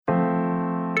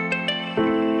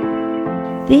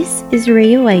This is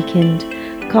Reawakened,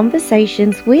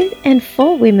 conversations with and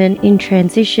for women in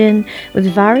transition with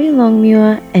Vari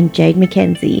Longmuir and Jade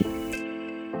McKenzie.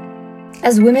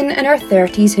 As women in our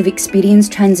 30s who've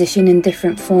experienced transition in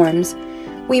different forms,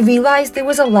 we realised there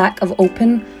was a lack of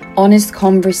open, honest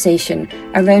conversation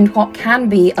around what can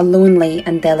be a lonely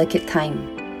and delicate time.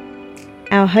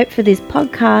 Our hope for this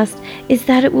podcast is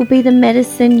that it will be the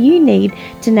medicine you need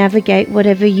to navigate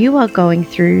whatever you are going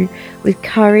through with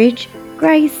courage,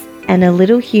 grace, and a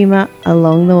little humour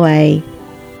along the way.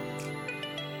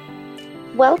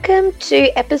 Welcome to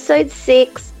episode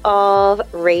 6 of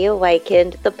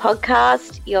Reawakened, the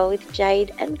podcast. You're with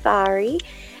Jade and Vari,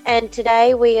 and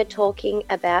today we are talking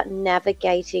about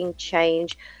navigating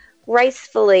change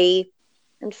gracefully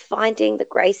and finding the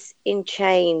grace in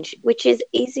change, which is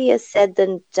easier said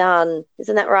than done.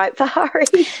 Isn't that right, Vari?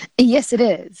 Yes, it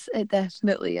is. It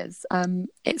definitely is.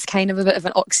 It's kind of a bit of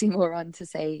an oxymoron to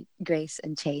say grace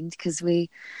and change because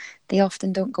they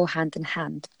often don't go hand in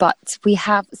hand. But we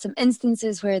have some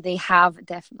instances where they have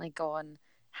definitely gone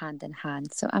hand in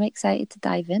hand. So I'm excited to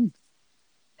dive in.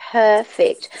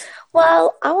 Perfect.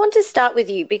 Well, I want to start with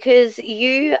you because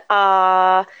you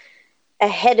are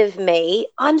ahead of me.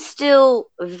 I'm still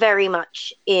very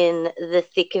much in the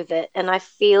thick of it, and I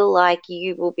feel like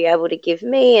you will be able to give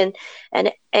me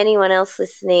and anyone else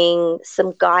listening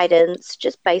some guidance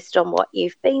just based on what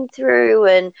you've been through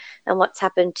and what's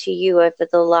happened to you over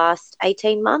the last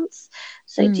 18 months.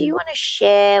 So do you want to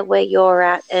share where you're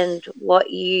at and what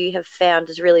you have found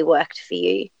has really worked for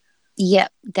you?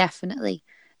 Yep, definitely.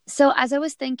 So as I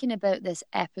was thinking about this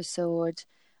episode,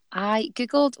 I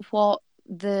Googled what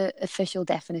the official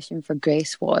definition for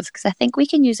grace was, because I think we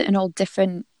can use it in all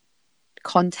different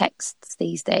contexts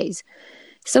these days.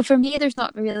 So for me, there's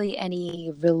not really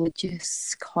any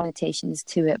religious connotations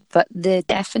to it, but the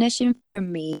definition for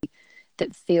me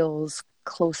that feels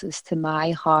closest to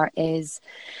my heart is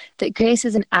that grace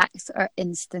is an act or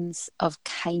instance of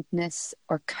kindness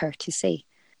or courtesy.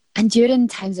 And during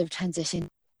times of transition,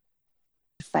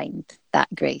 find that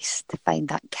grace, to find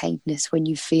that kindness when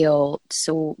you feel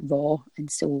so raw and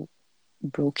so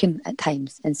broken at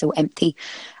times and so empty.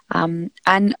 And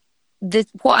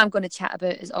what I'm going to chat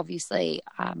about is obviously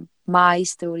my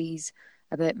stories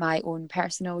about my own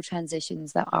personal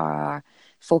transitions that are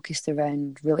focused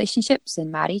around relationships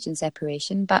and marriage and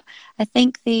separation. But I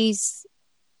think these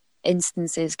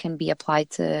instances can be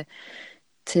applied to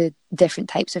different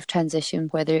types of transition,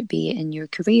 whether it be in your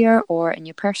career or in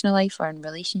your personal life or in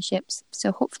relationships.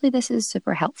 So hopefully this is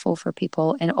super helpful for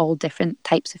people in all different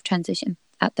types of transition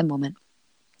at the moment.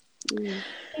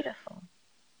 Beautiful.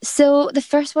 So the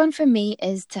first one for me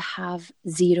is to have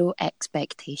zero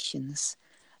expectations.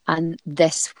 And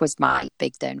this was my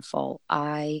big downfall.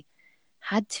 I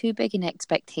had too big an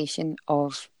expectation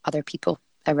of other people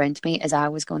around me as I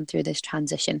was going through this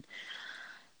transition,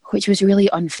 which was really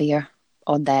unfair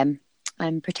on them,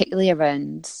 and particularly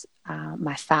around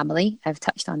my family. I've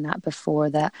touched on that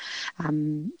before, that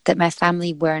my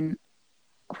family weren't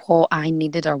what I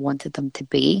needed or wanted them to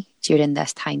be during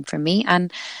this time for me,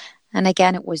 and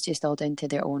again, it was just all down to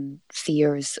their own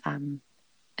fears and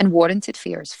warranted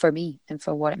fears for me and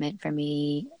for what it meant for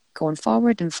me going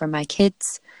forward and for my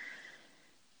kids.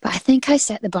 But I think I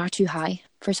set the bar too high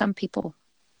for some people.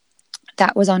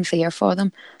 That was unfair for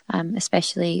them,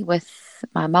 especially with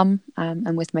my mum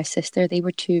and with my sister. They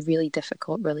were two really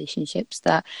difficult relationships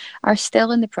that are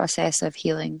still in the process of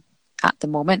healing at the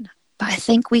moment. But I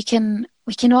think we can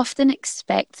often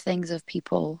expect things of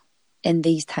people in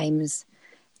these times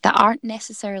that aren't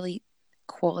necessarily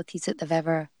qualities that they've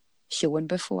ever shown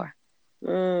before.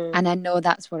 And I know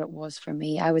that's what it was for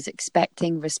me. I was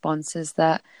expecting responses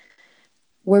that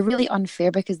were really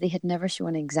unfair because they had never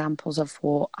shown examples of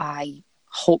what I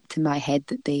hoped in my head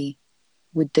that they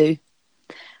would do.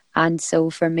 And so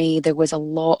for me, there was a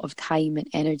lot of time and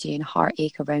energy and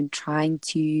heartache around trying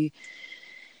to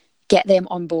get them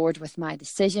on board with my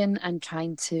decision and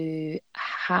trying to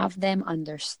have them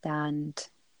understand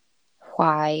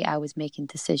why I was making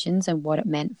decisions and what it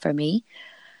meant for me.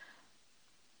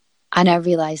 And I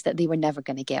realized that they were never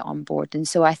going to get on board. And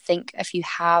so I think if you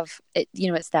have it,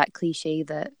 it's that cliche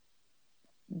that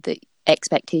the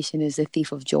expectation is the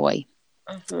thief of joy.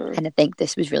 Mm-hmm. And I think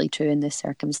this was really true in this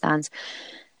circumstance.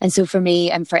 And so for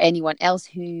me and for anyone else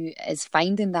who is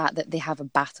finding that they have a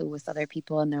battle with other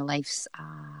people in their lives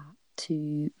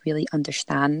to really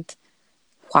understand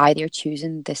why they're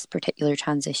choosing this particular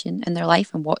transition in their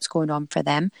life and what's going on for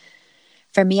them.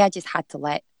 For me, I just had to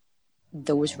let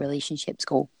those relationships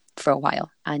go for a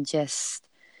while and just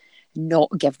not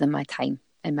give them my time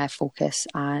in my focus,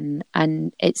 and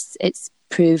it's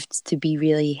proved to be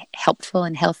really helpful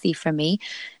and healthy for me.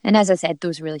 And as I said,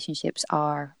 those relationships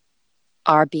are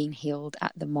being healed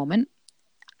at the moment,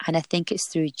 and I think it's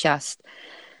through just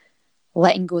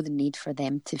letting go the need for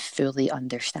them to fully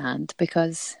understand,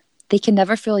 because they can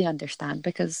never fully understand,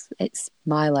 because it's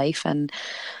my life and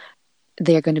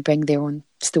they're going to bring their own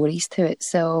stories to it.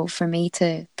 So for me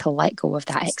to let go of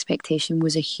that expectation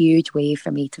was a huge way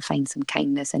for me to find some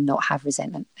kindness and not have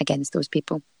resentment against those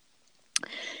people.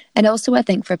 And also, I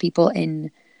think for people in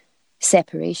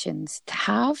separations, to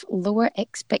have lower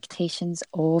expectations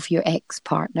of your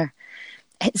ex-partner.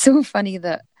 It's so funny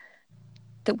that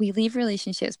we leave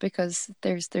relationships because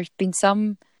there's been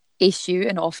some issue,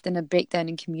 and often a breakdown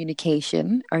in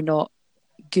communication, or not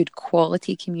good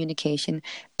quality communication,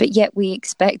 but yet we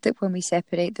expect that when we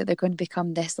separate that they're going to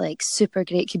become this like super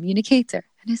great communicator.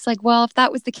 And it's like, well, if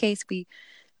that was the case, we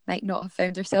might not have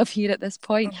found ourselves here at this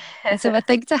point. And so I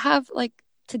think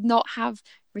to not have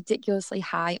ridiculously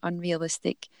high,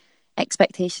 unrealistic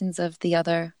expectations of the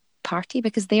other party,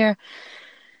 because they're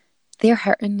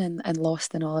hurting and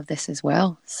lost in all of this as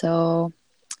well. So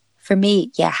for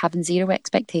me, having zero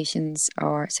expectations,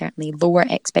 or certainly lower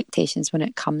expectations when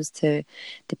it comes to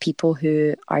the people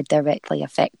who are directly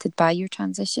affected by your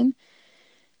transition,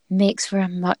 makes for a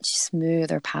much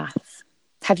smoother path.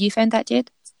 Have you found that,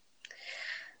 Jade?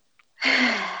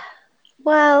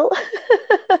 Well,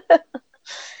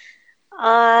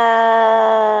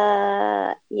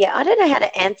 I don't know how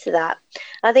to answer that.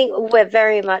 I think we're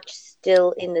very much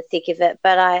still in the thick of it,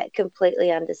 but I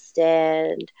completely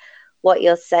understand what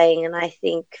you're saying. And I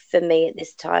think for me at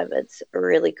this time, it's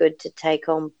really good to take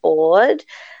on board.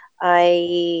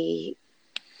 I'm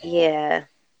going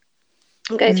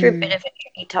through a bit of a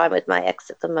tricky time with my ex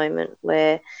at the moment,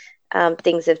 where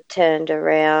things have turned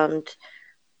around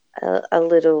a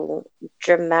little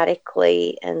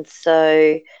dramatically. And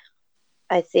so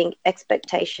I think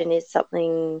expectation is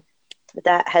something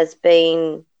that has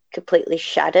been completely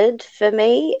shattered for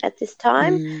me at this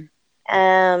time.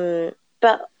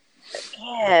 But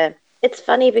yeah, it's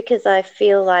funny because I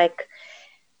feel like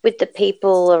with the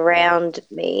people around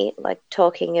me, like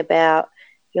talking about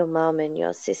your mum and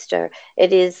your sister,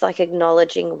 it is like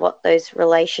acknowledging what those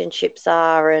relationships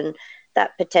are, and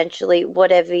that potentially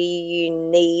whatever you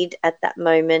need at that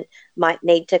moment might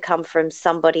need to come from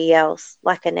somebody else,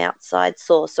 like an outside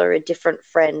source or a different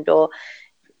friend, or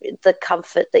the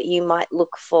comfort that you might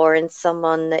look for in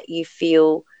someone that you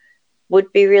feel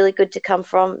would be really good to come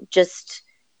from just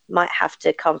might have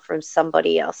to come from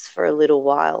somebody else for a little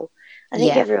while. I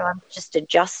think everyone's just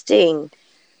adjusting,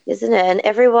 isn't it? And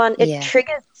everyone, it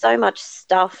triggers so much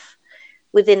stuff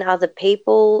within other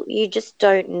people. You just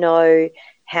don't know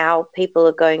how people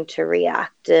are going to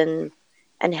react and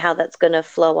how that's going to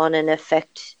flow on and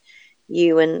affect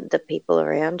you and the people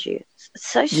around you. It's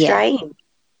so strange.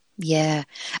 Yeah.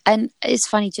 And it's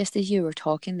funny, just as you were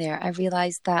talking there, I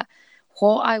realised that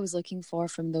what I was looking for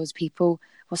from those people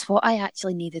was what I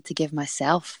actually needed to give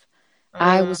myself.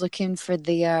 I was looking for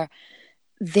their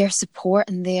support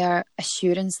and their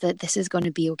assurance that this is going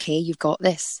to be okay, you've got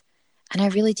this. And I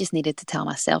really just needed to tell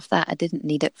myself that. I didn't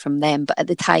need it from them. But at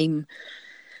the time,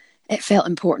 it felt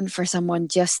important for someone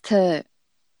just to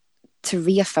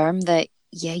reaffirm that,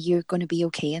 you're going to be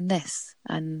okay in this,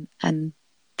 and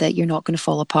that you're not going to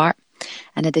fall apart.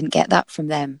 And I didn't get that from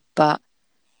them. But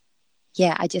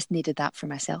I just needed that for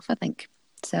myself, I think.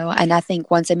 So, and I think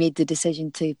once I made the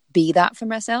decision to be that for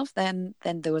myself, then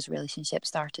those relationships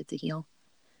started to heal.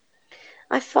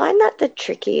 I find that the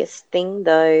trickiest thing,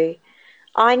 though.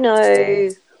 I know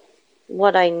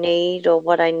what I need, or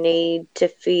what I need to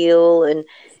feel, and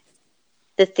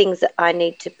the things that I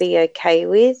need to be okay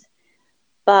with.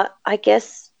 But I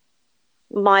guess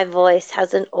my voice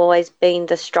hasn't always been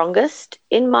the strongest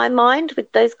in my mind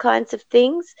with those kinds of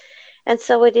things. And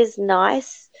so it is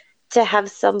nice to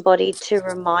have somebody to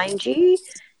remind you.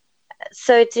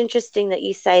 So it's interesting that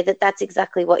you say that that's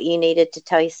exactly what you needed to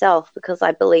tell yourself, because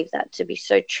I believe that to be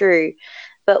so true.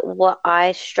 But what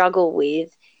I struggle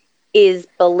with is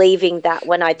believing that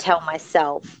when I tell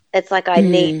myself. It's like I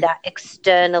need that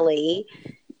externally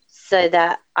so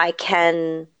that I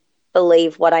can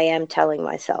believe what I am telling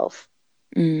myself.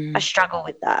 I struggle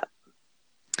with that.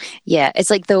 Yeah, it's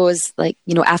like those,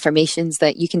 affirmations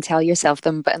that you can tell yourself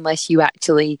them, but unless you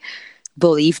actually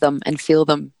believe them and feel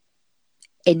them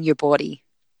in your body,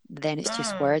 then it's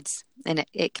just words. And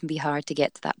it can be hard to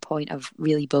get to that point of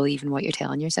really believing what you're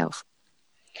telling yourself.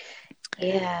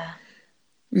 Yeah.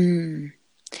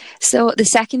 So the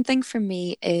second thing for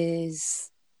me is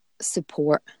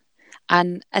support.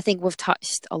 And I think we've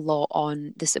touched a lot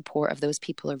on the support of those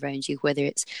people around you, whether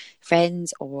it's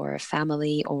friends or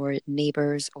family or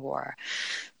neighbours or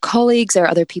colleagues or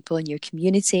other people in your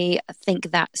community. I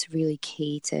think that's really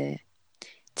key to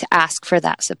ask for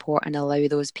that support and allow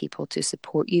those people to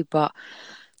support you. But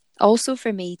also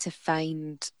for me to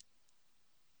find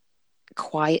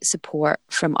quiet support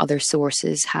from other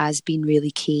sources has been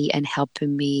really key in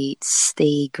helping me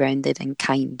stay grounded and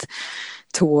kind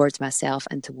towards myself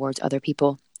and towards other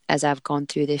people as I've gone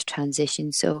through this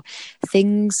transition. So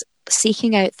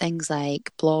seeking out things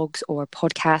like blogs or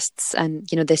podcasts, and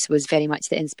this was very much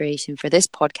the inspiration for this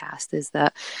podcast, is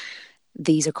that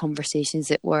these are conversations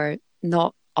that were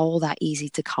not all that easy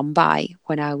to come by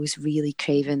when I was really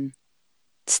craving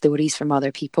stories from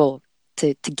other people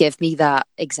to give me that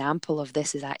example of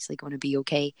this is actually going to be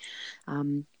okay.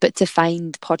 But to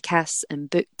find podcasts and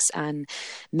books and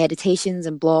meditations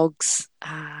and blogs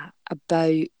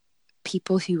about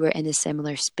people who were in a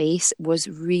similar space was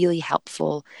really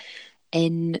helpful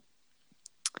in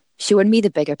showing me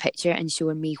the bigger picture and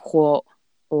showing me what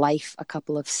life a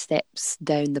couple of steps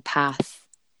down the path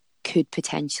could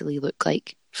potentially look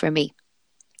like for me.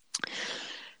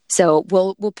 So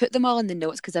we'll put them all in the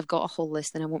notes because I've got a whole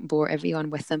list and I won't bore everyone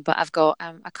with them. But I've got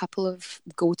a couple of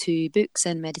go-to books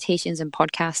and meditations and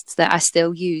podcasts that I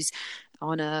still use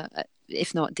on a,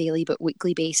 if not daily, but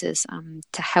weekly basis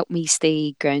to help me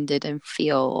stay grounded and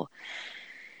feel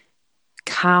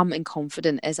calm and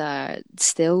confident as I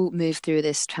still move through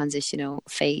this transitional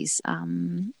phase.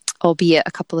 Albeit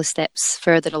a couple of steps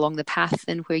further along the path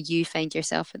than where you find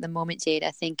yourself at the moment, Jade. I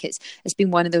think it's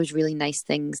been one of those really nice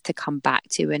things to come back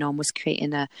to and almost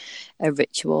creating a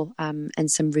ritual and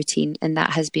some routine. And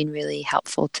that has been really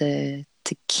helpful to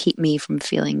keep me from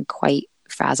feeling quite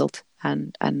frazzled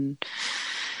and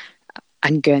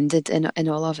grounded in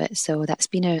all of it. So that's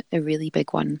been a really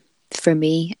big one for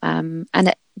me.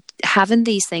 Having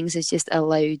these things has just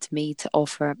allowed me to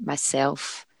offer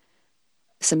myself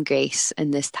some grace in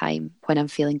this time when I'm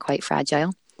feeling quite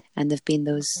fragile, and they've been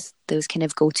those kind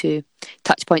of go-to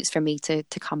touch points for me to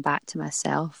come back to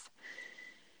myself.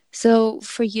 So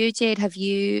for you, Jade, have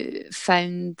you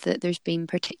found that there's been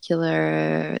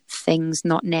particular things,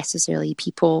 not necessarily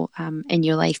people in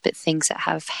your life, but things that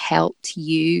have helped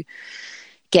you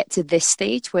get to this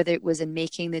stage, whether it was in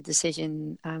making the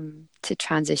decision to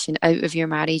transition out of your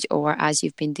marriage or as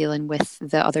you've been dealing with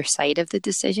the other side of the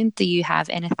decision? Do you have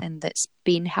anything that's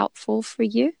been helpful for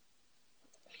you?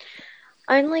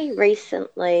 Only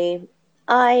recently.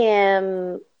 I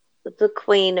am the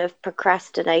queen of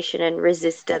procrastination and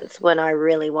resistance when I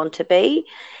really want to be.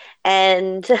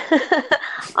 And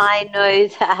I know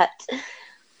that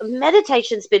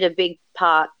meditation's been a big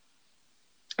part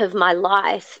of my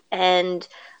life, and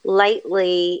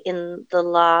lately in the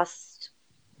last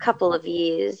couple of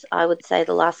years, I would say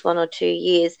the last 1 or 2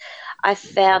 years, I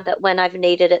found that when I've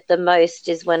needed it the most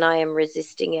is when I am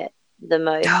resisting it the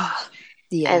most.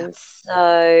 Yeah. And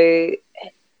so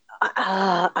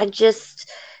I just,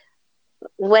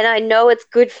 when I know it's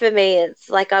good for me, it's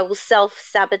like I will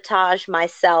self-sabotage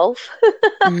myself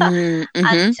until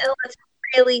it's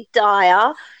really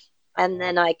dire. And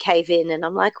then I cave in and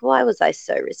I'm like, why was I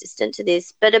so resistant to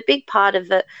this? But a big part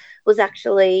of it was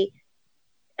actually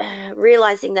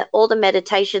realizing that all the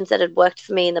meditations that had worked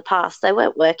for me in the past, they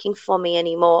weren't working for me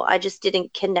anymore. I just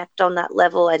didn't connect on that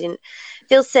level. I didn't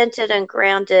feel centered and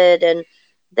grounded. And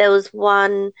there was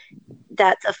one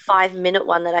that's a 5-minute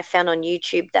one that I found on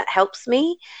YouTube that helps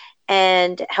me,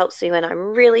 and it helps me when I'm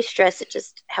really stressed. It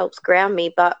just helps ground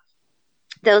me. But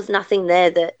there was nothing there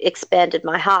that expanded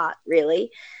my heart,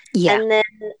 really. Yeah. And then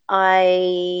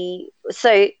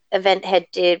Event Head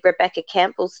did Rebecca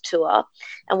Campbell's tour,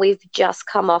 and we've just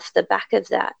come off the back of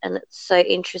that. And it's so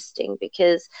interesting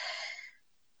because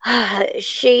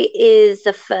she is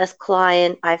the first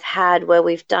client I've had where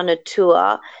we've done a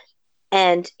tour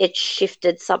and it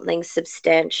shifted something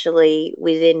substantially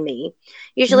within me.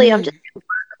 Usually I'm just in work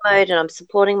mode and I'm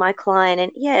supporting my client,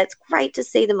 and yeah, it's great to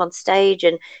see them on stage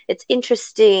and it's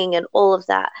interesting and all of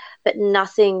that, but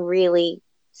nothing really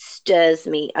stirs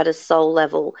me at a soul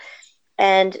level.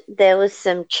 And there was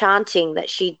some chanting that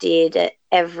she did at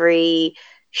every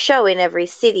show in every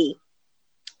city,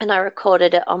 and I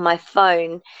recorded it on my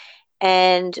phone.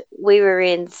 And we were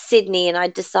in Sydney, and I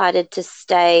decided to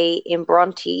stay in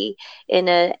Bronte in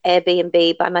an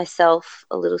Airbnb by myself,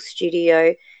 a little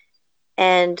studio.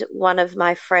 And one of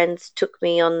my friends took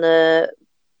me on the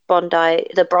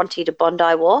Bronte to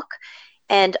Bondi walk,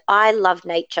 and I love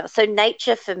nature. So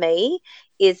nature for me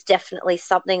is definitely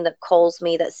something that calls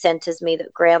me, that centers me,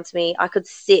 that grounds me. I could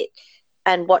sit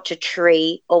and watch a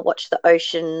tree or watch the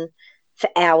ocean for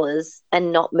hours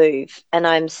and not move, and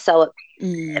I'm so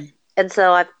Mm. and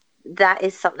so that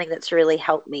is something that's really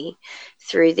helped me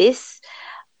through this.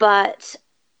 But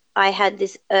I had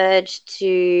this urge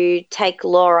to take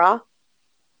Laura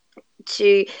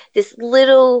to this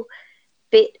little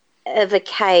bit of a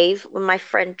cave when my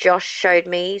friend Josh showed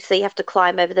me. So you have to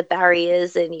climb over the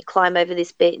barriers and you climb over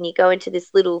this bit and you go into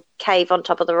this little cave on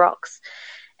top of the rocks.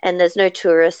 And there's no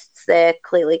tourists there,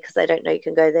 clearly, because they don't know you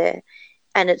can go there.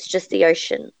 And it's just the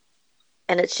ocean.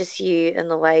 And it's just you and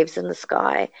the waves and the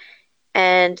sky.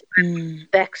 And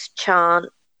Beck's chant,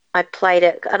 I played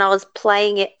it, and I was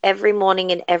playing it every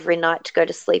morning and every night to go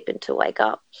to sleep and to wake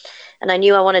up. And I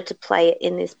knew I wanted to play it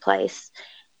in this place.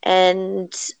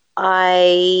 And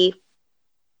I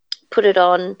put it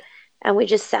on, and we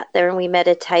just sat there and we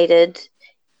meditated.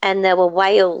 And there were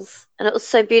whales. And it was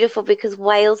so beautiful because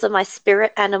whales are my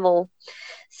spirit animal.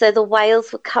 So the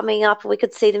whales were coming up, and we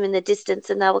could see them in the distance,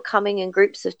 and they were coming in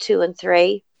groups of 2 and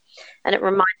 3. And it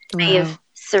reminded me of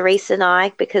Cerise and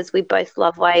I, because we both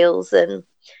love whales. And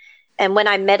when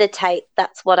I meditate,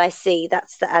 that's what I see.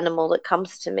 That's the animal that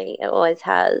comes to me. It always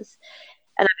has.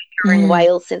 And I've been drawing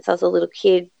whales since I was a little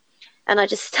kid. And I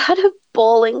just started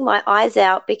bawling my eyes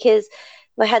out because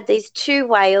we had these 2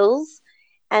 whales,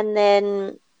 and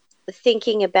then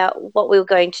thinking about what we were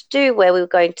going to do, where we were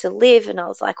going to live. And I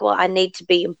was like, well, I need to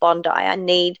be in Bondi.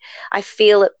 I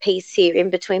feel at peace here in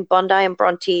between Bondi and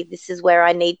Bronte. This is where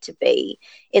I need to be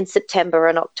in September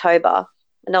and October.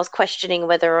 And I was questioning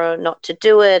whether or not to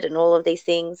do it and all of these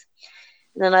things.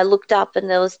 And then I looked up, and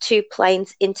there was 2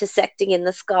 planes intersecting in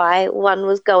the sky. One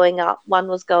was going up, one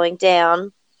was going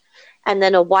down. And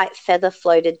then a white feather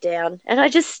floated down. And I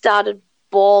just started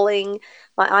bawling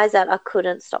my eyes out. I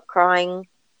couldn't stop crying.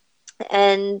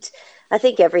 And I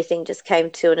think everything just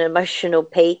came to an emotional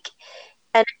peak.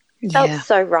 And it felt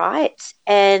so right.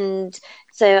 And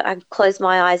so I closed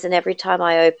my eyes, and every time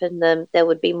I opened them, there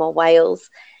would be more whales.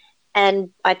 And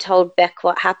I told Beck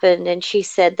what happened, and she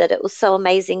said that it was so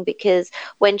amazing because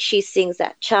when she sings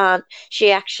that chant,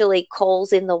 she actually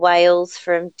calls in the whales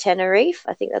from Tenerife.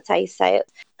 I think that's how you say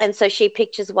it. And so she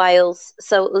pictures whales.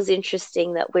 So it was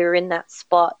interesting that we were in that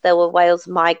spot. There were whales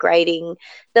migrating.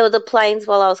 There were the planes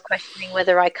while I was questioning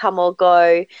whether I come or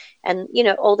go, and, you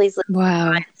know, all these little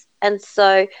signs. And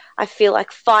so I feel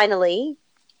like finally,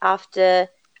 after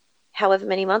however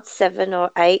many months, 7 or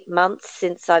 8 months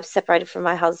since I've separated from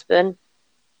my husband,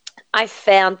 I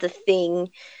found the thing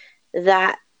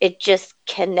that it just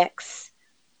connects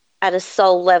at a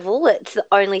soul level. It's the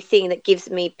only thing that gives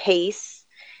me peace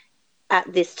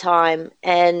at this time.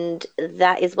 And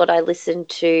that is what I listen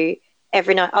to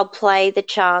every night. I'll play the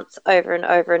chants over and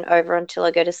over and over until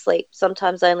I go to sleep.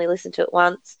 Sometimes I only listen to it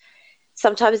once.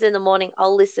 Sometimes in the morning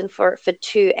I'll listen for it for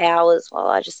 2 hours while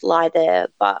I just lie there.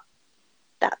 But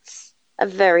that's a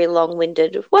very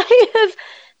long-winded way of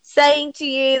saying to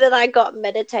you that I got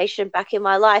meditation back in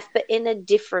my life, but in a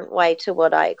different way to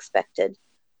what I expected.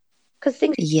 Because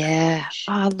things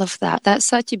I love that. That's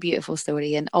such a beautiful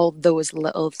story, and all those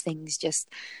little things just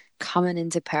coming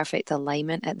into perfect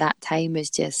alignment at that time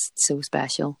is just so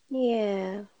special.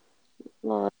 Yeah.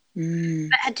 Well,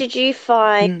 but did you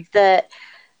find that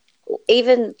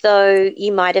even though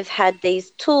you might have had these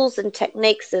tools and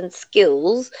techniques and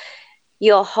skills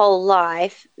your whole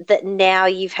life, that now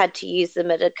you've had to use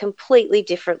them at a completely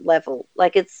different level?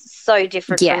 Like, it's so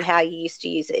different from how you used to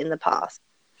use it in the past.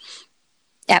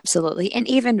 Absolutely. And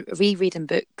even rereading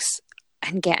books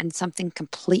and getting something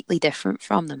completely different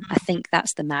from them. I think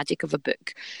that's the magic of a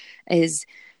book, is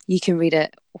you can read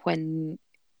it when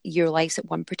your life's at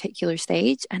one particular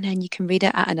stage, and then you can read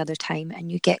it at another time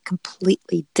and you get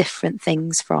completely different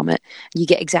things from it. You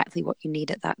get exactly what you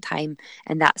need at that time.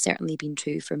 And that's certainly been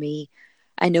true for me.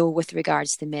 I know with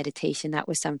regards to meditation, that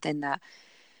was something that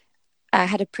I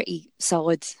had a pretty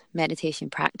solid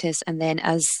meditation practice. And then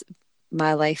as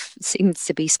my life seems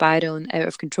to be spiraling out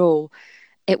of control,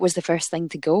 it was the first thing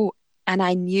to go. And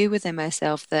I knew within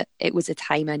myself that it was the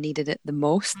time I needed it the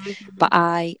most, but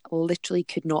I literally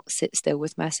could not sit still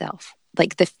with myself.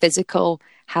 Like, the physical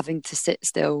having to sit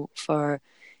still for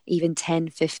even 10,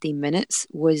 15 minutes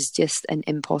was just an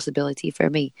impossibility for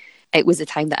me. It was a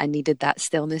time that I needed that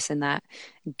stillness and that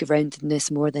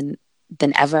groundedness more than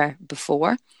ever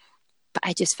before. But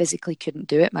I just physically couldn't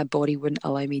do it. My body wouldn't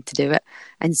allow me to do it.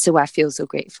 And so I feel so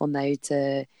grateful now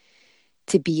to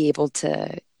be able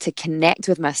to connect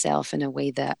with myself in a way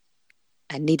that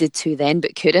I needed to then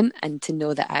but couldn't, and to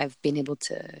know that I've been able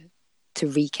to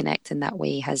reconnect in that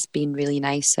way has been really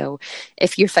nice. So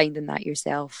if you're finding that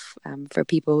yourself, for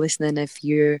people listening, if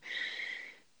you're,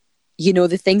 you know,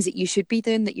 the things that you should be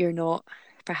doing that you're not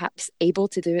perhaps able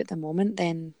to do at the moment,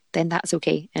 then that's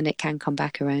okay, and it can come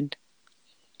back around.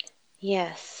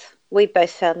 Yes, we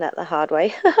both found that the hard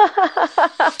way.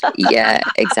 Yeah,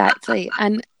 exactly.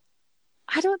 And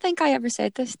I don't think I ever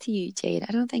said this to you, Jade.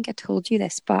 I don't think I told you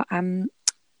this, but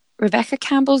Rebecca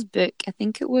Campbell's book, I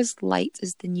think it was Light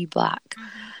is the New Black.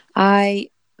 I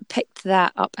picked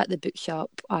that up at the bookshop.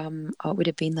 It would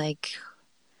have been like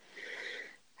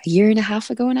a year and a half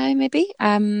ago now, maybe.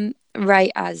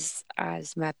 Right as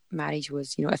my marriage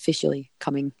was, officially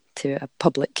coming to a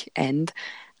public end,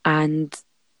 and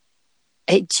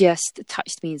it just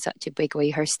touched me in such a big way.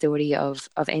 Her story of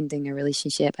ending a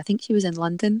relationship. I think she was in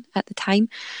London at the time,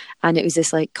 and it was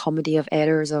this like comedy of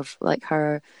errors of like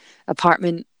her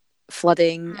apartment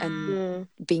flooding and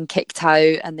being kicked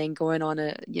out, and then going on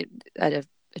a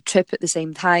trip at the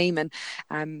same time,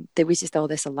 and there was just all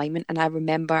this alignment. And I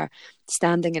remember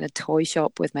standing in a toy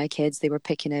shop with my kids. They were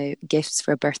picking out gifts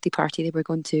for a birthday party they were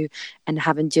going to, and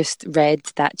having just read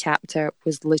that chapter,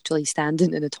 was literally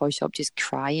standing in a toy shop just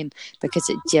crying, because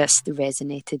it just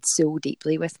resonated so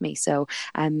deeply with me. So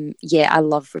I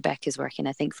love Rebecca's work, and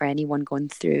I think for anyone going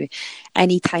through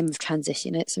any time of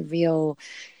transition, it's a real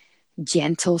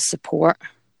gentle support,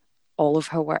 all of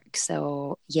her work.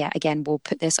 So again, we'll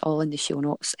put this all in the show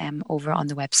notes over on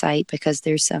the website, because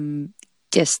there's some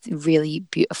just really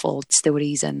beautiful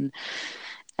stories and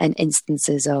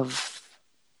instances of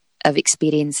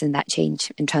experiencing that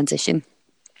change and transition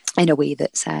in a way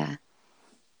that's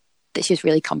just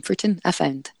really comforting, I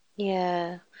found.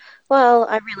 Yeah. Well,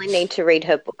 I really need to read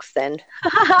her books then.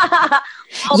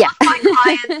 All of my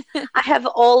clients, I have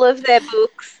all of their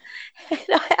books, and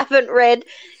I haven't read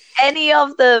any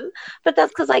of them, but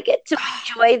that's because I get to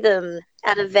enjoy them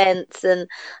at events and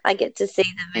I get to see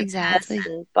them in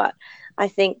person. But I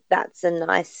think that's a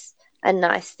nice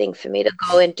thing for me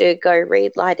to go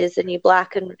read Light is the New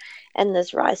Black, and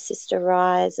there's Rise Sister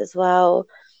Rise as well.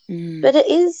 But it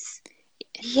is,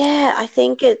 I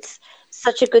think it's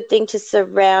such a good thing to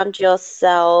surround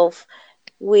yourself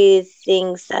with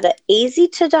things that are easy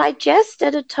to digest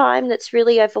at a time that's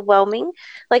really overwhelming.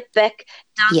 Like Beck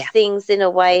does things in a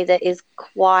way that is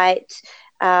quite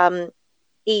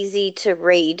easy to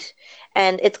read,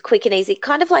 and it's quick and easy,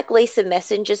 kind of like Lisa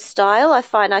Messenger's style. I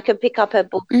find I can pick up her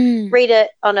book, read it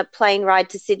on a plane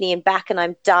ride to Sydney and back, and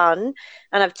I'm done,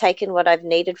 and I've taken what I've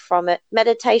needed from it.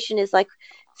 Meditation is like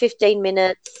 15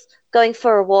 minutes. Going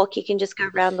for a walk, you can just go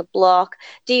around the block.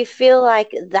 Do you feel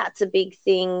like that's a big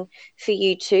thing for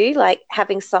you too? Like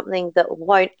having something that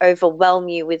won't overwhelm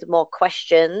you with more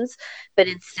questions, but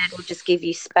instead will just give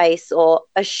you space or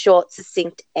a short,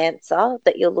 succinct answer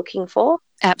that you're looking for?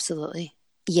 Absolutely.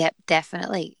 Yep,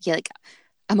 definitely. Yeah, like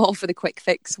I'm all for the quick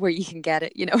fix where you can get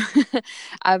it,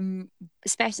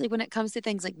 especially when it comes to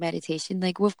things like meditation.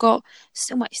 Like we've got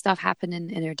so much stuff happening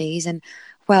in our days, and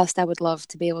whilst I would love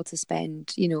to be able to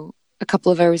spend, a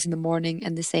couple of hours in the morning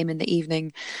and the same in the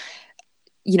evening,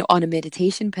 on a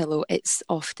meditation pillow, it's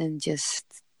often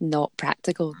just not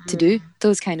practical to do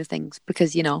those kind of things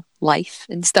because, life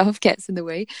and stuff gets in the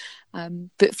way.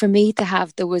 But for me to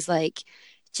have those like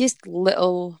just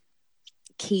little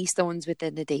keystones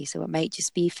within the day, so it might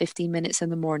just be 15 minutes in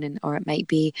the morning, or it might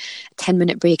be a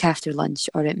 10-minute break after lunch,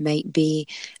 or it might be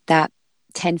that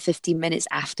 10-15 minutes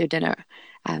after dinner,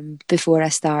 before I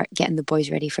start getting the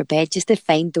boys ready for bed, just to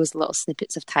find those little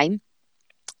snippets of time.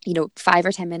 5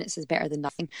 or 10 minutes is better than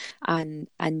nothing, and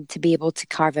to be able to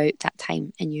carve out that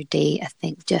time in your day, I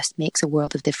think just makes a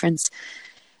world of difference.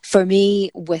 For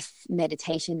me, with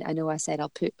meditation, I know I said I'll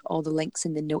put all the links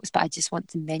in the notes, but I just want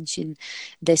to mention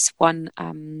this one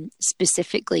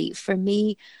specifically. For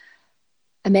me,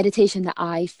 a meditation that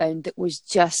I found that was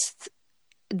just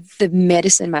the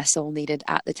medicine my soul needed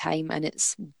at the time, and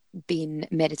it's been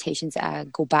meditations that I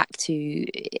go back to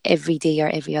every day or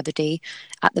every other day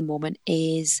at the moment,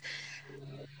 is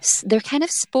they're kind of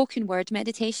spoken word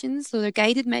meditations. So they're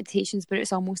guided meditations, but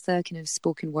it's almost a kind of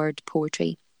spoken word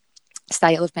poetry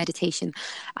style of meditation.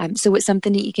 So it's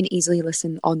something that you can easily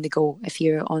listen on the go. If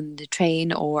you're on the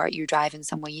train or you're driving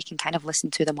somewhere, you can kind of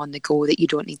listen to them on the go, that you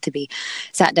don't need to be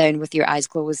sat down with your eyes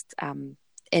closed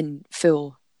in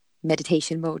full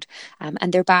meditation mode.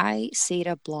 And they're by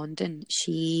Sarah Blondin.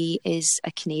 She is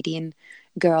a Canadian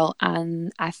girl,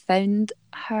 and I found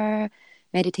her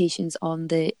meditations on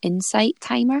the Insight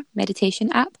Timer meditation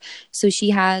app. So she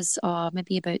has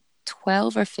maybe about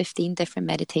 12 or 15 different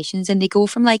meditations, and they go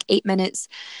from like 8 minutes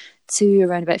to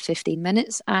around about 15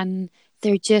 minutes, and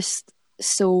they're just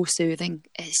so soothing.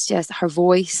 It's just her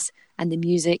voice and the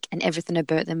music and everything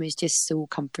about them is just so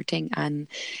comforting, and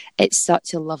it's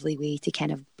such a lovely way to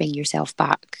kind of bring yourself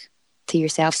back to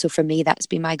yourself. So for me, that's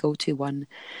been my go-to one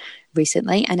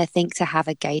recently. And I think to have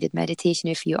a guided meditation,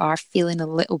 if you are feeling a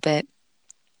little bit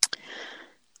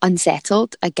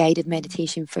unsettled, a guided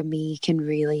meditation for me can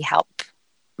really help,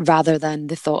 rather than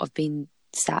the thought of being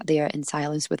sat there in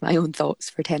silence with my own thoughts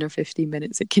for 10 or 15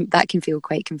 minutes. That can feel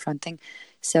quite confronting.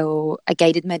 So a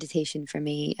guided meditation for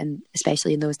me, and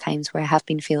especially in those times where I have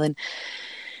been feeling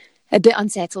a bit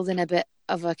unsettled and a bit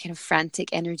of a kind of frantic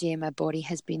energy in my body,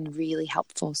 has been really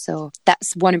helpful. So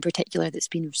that's one in particular that's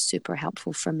been super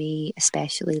helpful for me,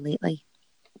 especially lately.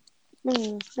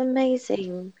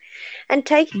 Amazing. And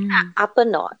taking that up a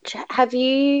notch, have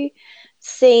you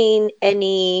seen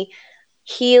any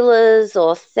healers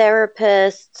or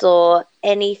therapists or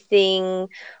anything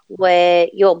where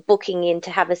you're booking in to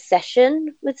have a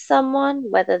session with someone,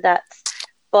 whether that's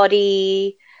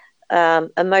body,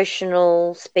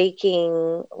 emotional, speaking,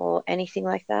 or anything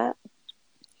like that?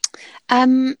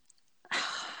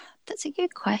 That's a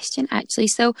good question, actually.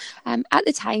 So at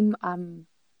the time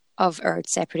of our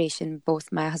separation,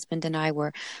 both my husband and I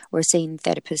were seeing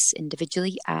therapists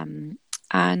individually, and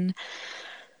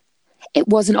it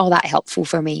wasn't all that helpful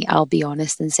for me. I'll be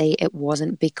honest and say it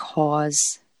wasn't,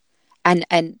 because,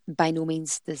 and by no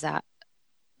means does that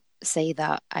say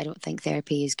that I don't think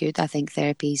therapy is good. I think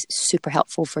therapy is super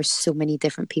helpful for so many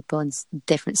different people in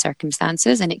different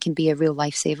circumstances, and it can be a real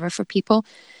lifesaver for people.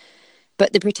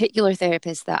 But the particular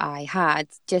therapist that I had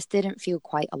just didn't feel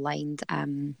quite aligned.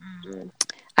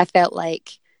 I felt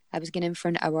like I was going in for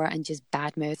an hour and just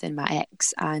bad-mouthing my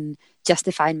ex and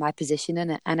justifying my position in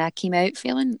it. And I came out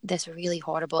feeling this really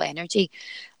horrible energy.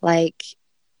 Like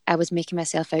I was making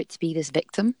myself out to be this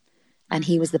victim and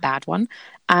he was the bad one.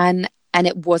 And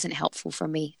it wasn't helpful for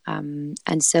me. And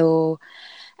so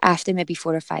after maybe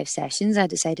 4 or 5 sessions, I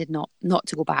decided not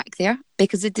to go back there,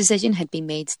 because the decision had been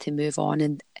made to move on.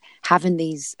 And having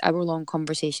these hour-long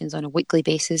conversations on a weekly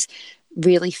basis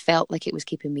really felt like it was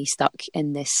keeping me stuck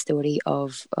in this story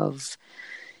of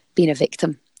being a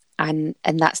victim. And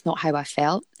that's not how I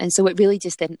felt. And so it really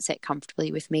just didn't sit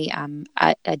comfortably with me.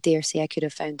 I dare say I could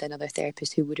have found another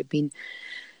therapist who would have been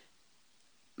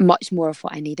much more of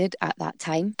what I needed at that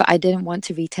time. But I didn't want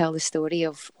to retell the story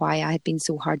of why I had been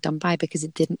so hard done by, because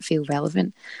it didn't feel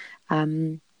relevant.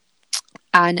 And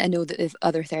I know that the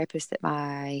other therapist that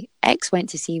my ex went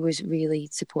to see was really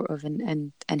supportive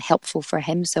and helpful for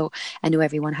him. So I know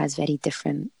everyone has very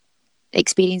different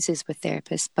experiences with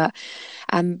therapists, but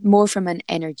more from an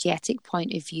energetic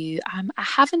point of view, I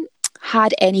haven't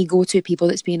had any go-to people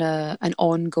that's been an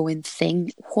ongoing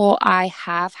thing. What I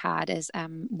have had is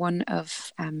one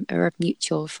of our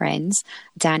mutual friends,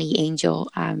 Danny Angel.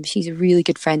 She's a really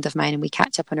good friend of mine and we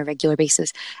catch up on a regular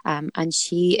basis. And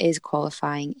she is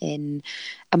qualifying in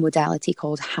a modality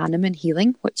called Hahnemann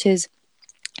healing, which is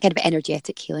kind of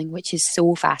energetic healing, which is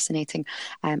so fascinating.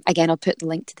 Again, I'll put the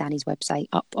link to Danny's website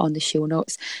up on the show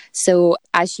notes. So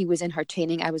as she was in her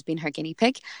training, I was being her guinea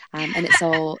pig. And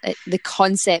the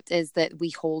concept is that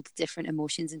we hold different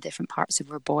emotions in different parts of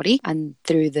our body. And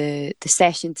through the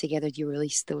session together, you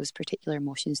release those particular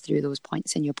emotions through those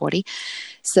points in your body.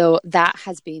 So that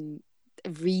has been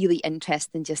really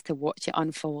interesting just to watch it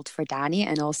unfold for Danny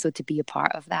and also to be a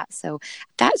part of that. So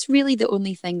that's really the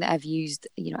only thing that I've used,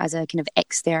 as a kind of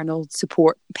external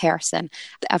support person.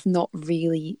 That I've not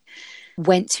really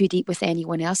went too deep with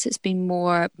anyone else. It's been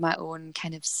more my own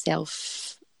kind of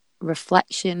self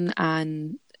reflection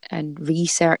and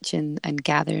research and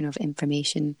gathering of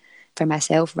information for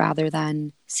myself rather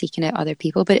than seeking out other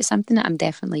people. But it's something that I'm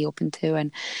definitely open to,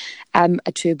 and I'm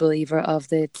a true believer of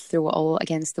the throw it all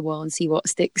against the wall and see what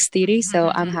sticks theory. So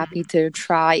I'm happy to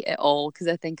try it all, because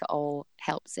I think it all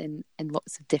helps in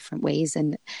lots of different ways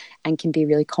and can be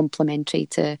really complementary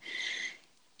to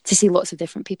see lots of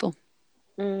different people.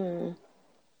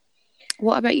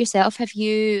 What about yourself? Have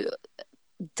you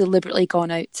deliberately gone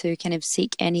out to kind of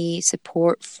seek any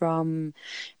support from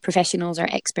professionals or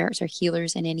experts or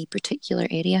healers in any particular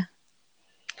area?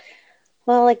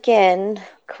 Well, again,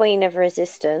 queen of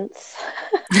resistance.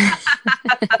 And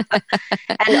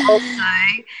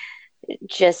also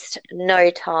just no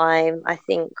time. I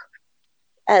think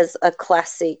as a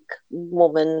classic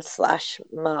woman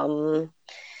 / mum,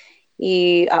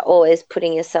 you are always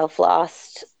putting yourself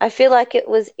last. I feel like it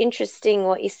was interesting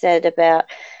what you said about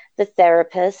the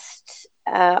therapist.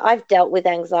 I've dealt with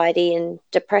anxiety and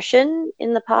depression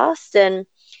in the past, and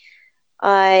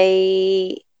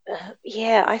I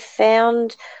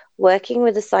found working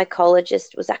with a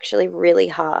psychologist was actually really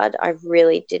hard. I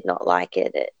really did not like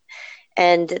it.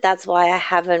 And that's why I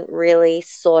haven't really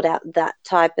sought out that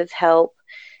type of help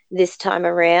this time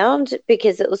around,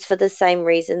 because it was for the same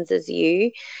reasons as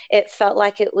you. It felt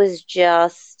like it was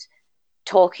just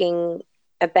talking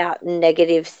about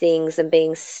negative things and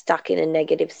being stuck in a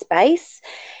negative space.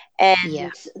 Yeah.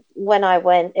 And when I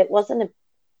went, it wasn't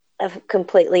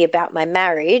completely about my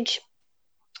marriage.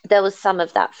 There was some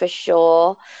of that for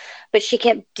sure, but she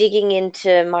kept digging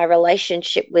into my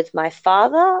relationship with my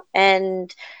father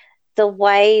and the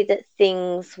way that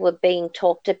things were being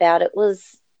talked about. It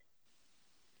was,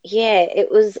 yeah,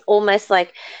 it was almost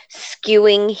like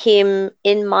skewing him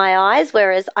in my eyes,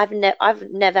 whereas I've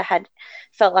never had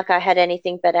felt like I had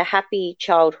anything but a happy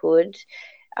childhood.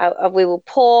 We were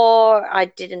poor. I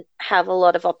didn't have a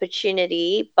lot of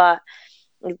opportunity, but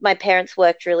my parents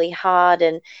worked really hard,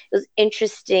 and it was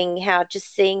interesting how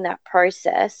just seeing that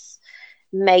process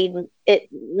made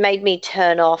me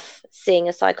turn off seeing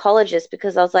a psychologist,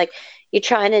 because I was like, you're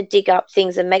trying to dig up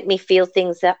things and make me feel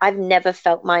things that I've never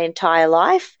felt my entire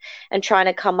life, and trying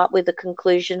to come up with a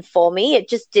conclusion for me. It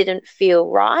just didn't feel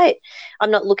right.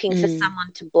 I'm not looking for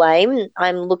someone to blame.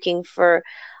 I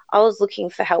was looking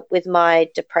for help with my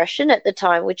depression at the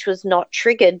time, which was not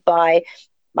triggered by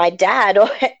my dad or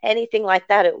anything like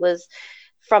that. It was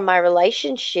from my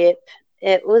relationship.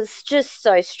 It was just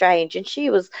so strange. And she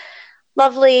was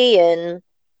lovely, and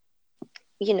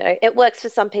it works for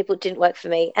some people, it didn't work for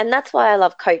me. And that's why I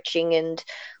love coaching, and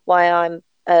why I'm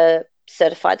a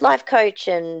certified life coach.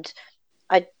 And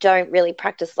I don't really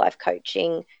practice life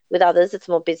coaching with others. It's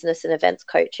more business and events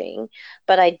coaching,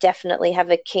 but I definitely have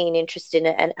a keen interest in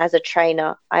it. And as a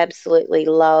trainer, I absolutely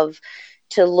love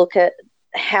to look at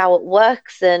how it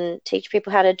works and teach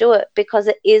people how to do it, because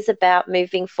it is about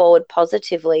moving forward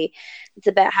positively. It's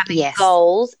about having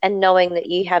goals and knowing that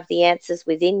you have the answers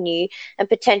within you, and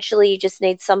potentially you just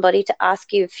need somebody to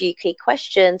ask you a few key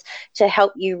questions to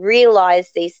help you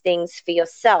realize these things for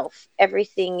yourself.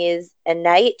 Everything is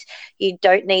innate. You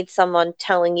don't need someone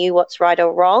telling you what's right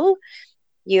or wrong.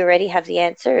 You already have the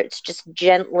answer. It's just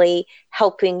gently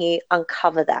helping you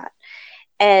uncover that.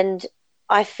 And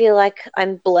I feel like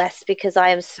I'm blessed because I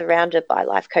am surrounded by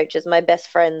life coaches. My best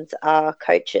friends are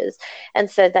coaches.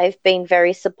 And so they've been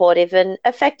very supportive, and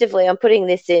effectively, I'm putting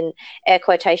this in air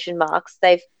quotation marks,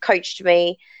 they've coached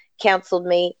me, counseled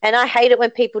me. And I hate it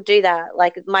when people do that.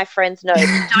 Like, my friends know,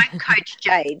 don't coach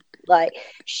Jade. Like,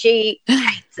 she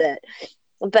hates it.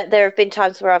 But there have been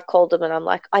times where I've called them and I'm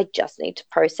like, I just need to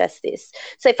process this.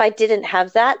 So if I didn't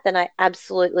have that, then I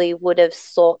absolutely would have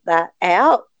sought that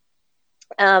out.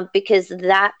 Because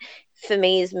that for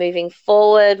me is moving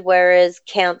forward, whereas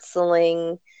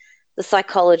counseling, the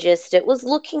psychologist, it was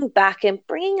looking back and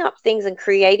bringing up things and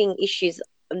creating issues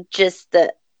just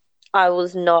that I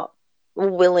was not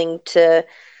willing to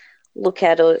look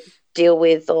at or deal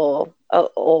with, or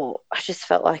I just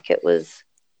felt like it was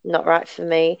not right for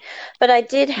me. But I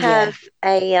did have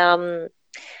a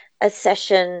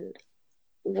session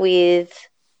with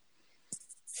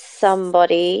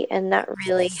somebody, and that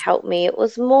really helped me. It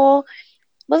wasn't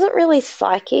really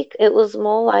psychic. It was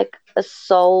more like a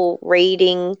soul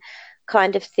reading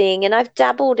kind of thing. And I've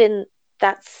dabbled in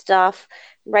that stuff,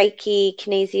 Reiki,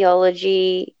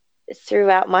 kinesiology,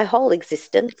 throughout my whole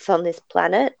existence on this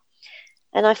planet.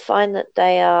 And I find that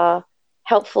they are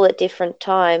helpful at different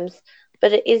times.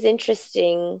 But it is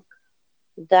interesting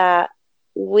that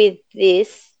with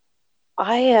this,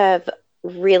 I have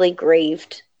really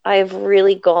grieved. I have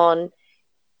really gone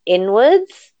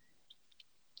inwards,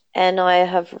 and I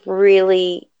have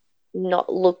really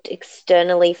not looked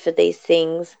externally for these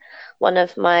things. One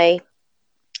of my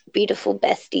beautiful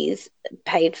besties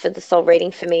paid for the soul reading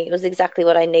for me. It was exactly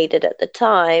what I needed at the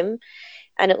time,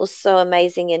 and it was so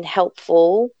amazing and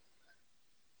helpful.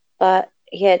 But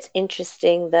yeah, it's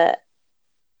interesting that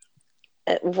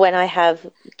when I have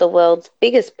the world's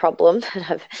biggest problem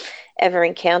that I've ever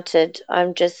encountered,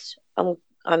 I'm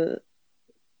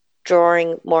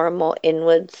drawing more and more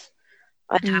inwards.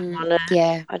 I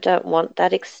don't want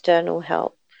that external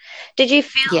help. Did you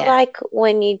feel like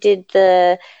when you did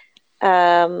the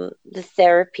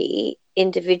therapy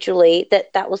individually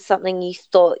that was something you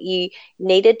thought you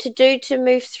needed to do to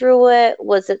move through it?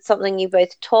 Was it something you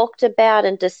both talked about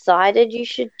and decided you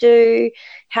should do?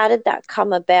 How did that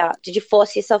come about? Did you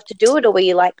force yourself to do it, or were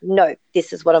you like, no,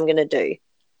 this is what I'm going to do?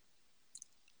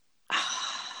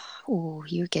 Oh,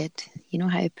 you're good. You know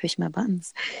how to push my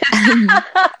buttons.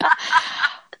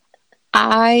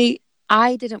 I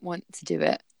didn't want to do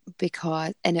it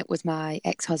and it was my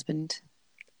ex-husband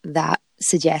that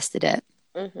suggested it.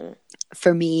 Mm-hmm.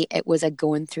 For me, it was a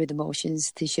going through the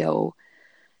motions to show,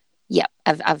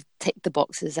 I've ticked the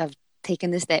boxes. I've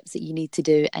taken the steps that you need to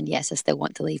do. And yes, I still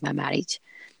want to leave my marriage.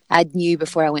 I knew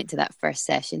before I went to that first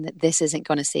session that this isn't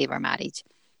going to save our marriage.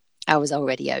 I was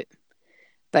already out.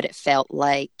 But it felt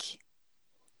like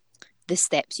the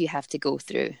steps you have to go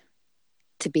through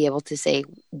to be able to say,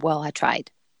 well, I tried.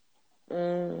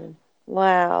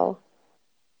 Wow.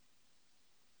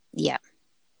 Yeah.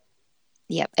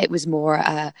 It was more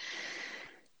a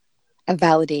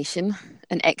validation,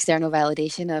 an external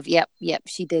validation of, yep,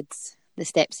 she did the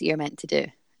steps that you're meant to do.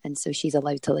 And so she's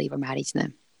allowed to leave her marriage now.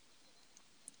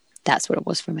 That's what it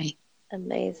was for me.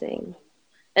 Amazing.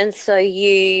 And so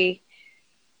you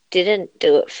didn't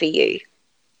do it for you?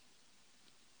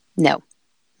 No.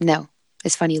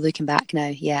 It's funny looking back now,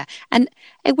 yeah. And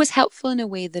it was helpful in a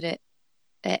way that it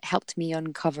helped me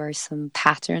uncover some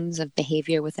patterns of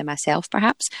behaviour within myself,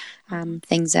 perhaps.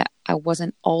 Things that I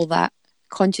wasn't all that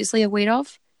consciously aware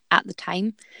of at the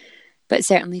time. But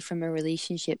certainly from a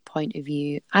relationship point of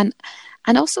view. And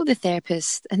also the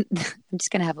therapist, and I'm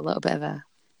just going to have a little bit of a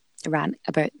rant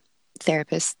about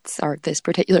therapists, or this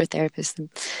particular therapist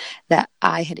that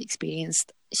I had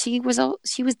experienced. She was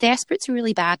desperate to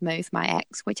really badmouth my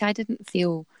ex, which I didn't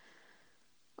feel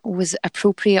was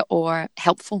appropriate or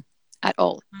helpful at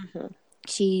all. Mm-hmm.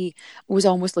 She was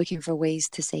almost looking for ways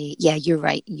to say, yeah, you're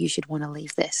right, you should want to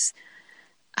leave this.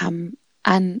 And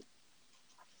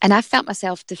I felt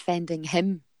myself defending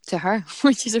him to her,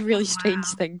 which is a really strange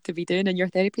thing to be doing in your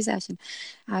therapy session.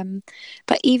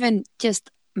 But even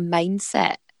just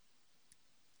mindset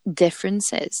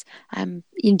differences.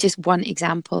 In just one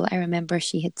example, I remember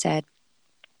she had said,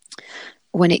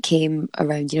 when it came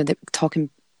around, talking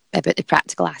about the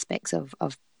practical aspects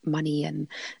of money and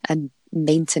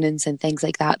maintenance and things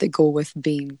like that go with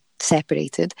being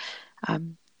separated.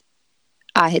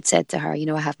 I had said to her,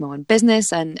 I have my own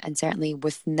business, and certainly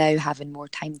with now having more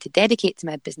time to dedicate to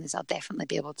my business, I'll definitely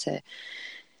be able to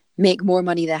make more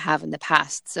money than I have in the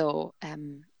past. So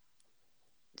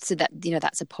that,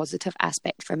 that's a positive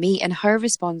aspect for me. And her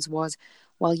response was,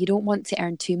 well, you don't want to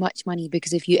earn too much money,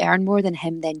 because if you earn more than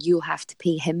him, then you'll have to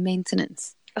pay him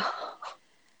maintenance. Oh.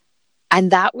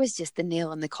 And that was just the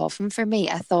nail in the coffin for me.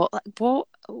 I thought,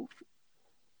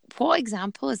 what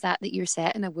example is that you're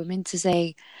setting a woman to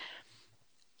say,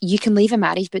 you can leave a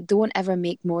marriage, but don't ever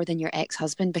make more than your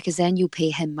ex-husband, because then you'll pay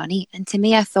him money. And to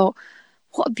me, I thought,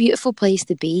 what a beautiful place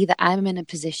to be, that I'm in a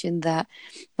position that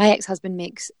my ex-husband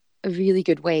makes a really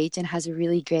good wage and has a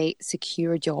really great,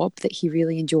 secure job that he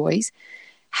really enjoys.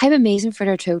 How amazing for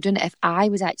our children if I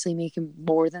was actually making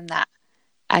more than that,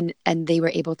 and they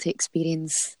were able to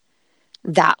experience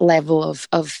that level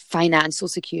of financial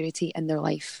security in their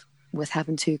life with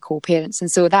having two co-parents. And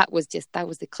so that was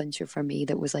the clincher for me.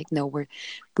 That was like, no,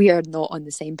 we are not on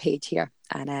the same page here.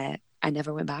 And I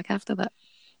never went back after that.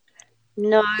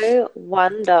 No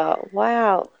wonder.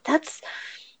 Wow. That's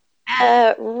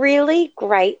a really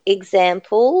great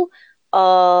example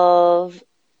of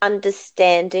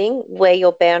understanding where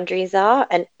your boundaries are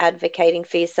and advocating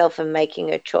for yourself and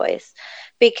making a choice,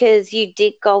 because you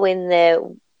did go in there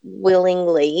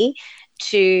willingly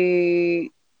to,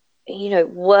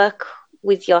 work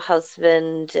with your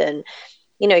husband and,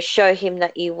 show him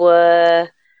that you were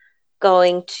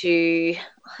going to,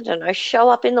 show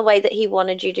up in the way that he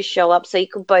wanted you to show up, so you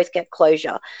could both get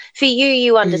closure. For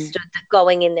you understood that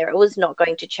going in there, it was not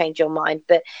going to change your mind,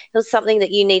 but it was something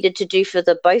that you needed to do for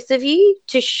the both of you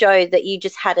to show that you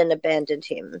just hadn't abandoned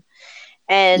him.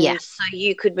 And so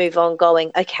you could move on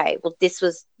going, okay, well, this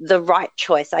was the right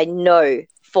choice. I know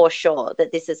for sure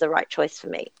that this is the right choice for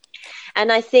me.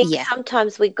 And I think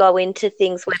sometimes we go into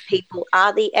things where people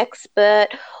are the expert,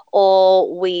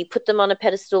 or we put them on a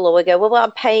pedestal, or we go, well,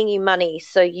 I'm paying you money,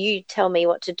 so you tell me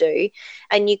what to do.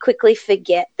 And you quickly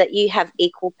forget that you have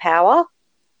equal power.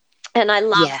 And I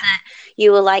love that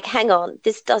you were like, hang on,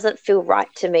 this doesn't feel right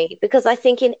to me. Because I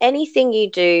think in anything you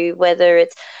do, whether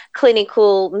it's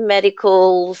clinical,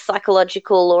 medical,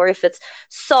 psychological, or if it's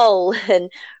soul and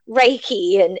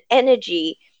Reiki and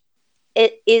energy,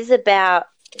 it is about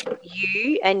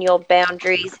you and your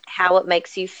boundaries, how it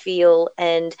makes you feel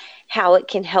and how it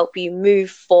can help you move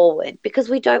forward, because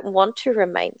we don't want to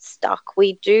remain stuck.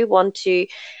 We do want to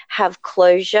have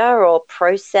closure or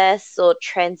process or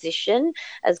transition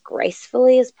as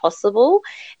gracefully as possible.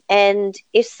 And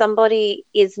if somebody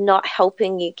is not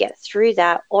helping you get through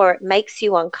that, or it makes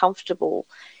you uncomfortable,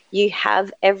 you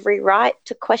have every right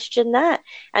to question that.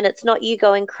 And it's not you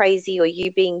going crazy or you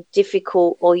being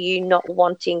difficult or you not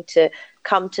wanting to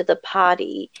come to the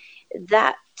party.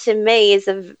 That to me is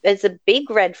a big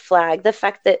red flag. The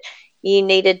fact that you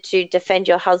needed to defend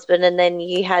your husband and then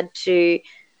you had to,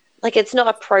 like, it's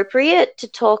not appropriate to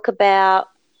talk about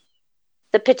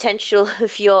the potential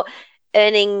of your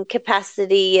earning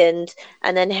capacity and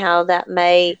then how that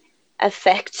may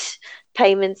affect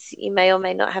payments you may or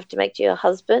may not have to make to your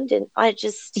husband. And I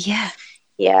just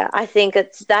I think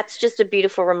that's just a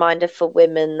beautiful reminder for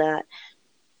women that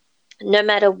no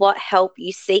matter what help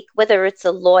you seek, whether it's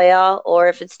a lawyer or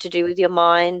if it's to do with your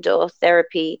mind or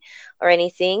therapy or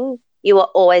anything, you are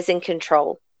always in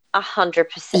control,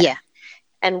 100%. Yeah.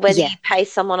 And whether Yeah. you pay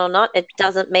someone or not, it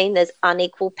doesn't mean there's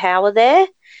unequal power there.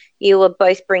 You are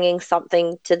both bringing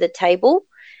something to the table.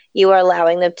 You are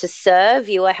allowing them to serve.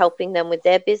 You are helping them with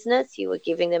their business. You are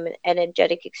giving them an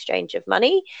energetic exchange of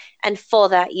money. And for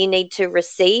that, you need to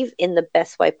receive in the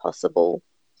best way possible.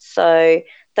 So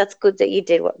that's good that you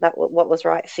did what was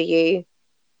right for you.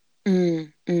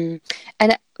 And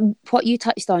what you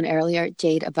touched on earlier,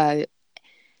 Jade, about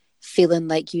feeling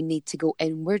like you need to go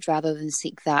inward rather than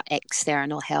seek that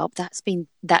external help, that's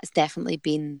definitely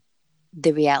been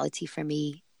the reality for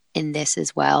me in this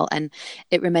as well. And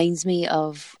it reminds me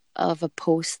of a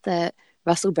post that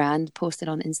Russell Brand posted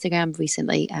on Instagram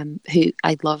recently, who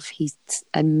I love. He's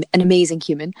an amazing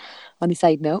human, on a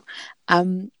side note.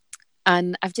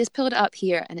 And I've just pulled it up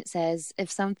here, and it says,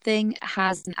 if something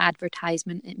has an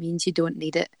advertisement, it means you don't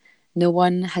need it. No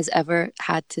one has ever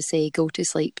had to say, go to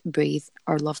sleep, breathe,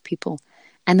 or love people.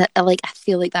 And I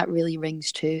feel like that really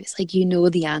rings true. It's like, you know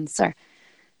the answer.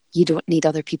 You don't need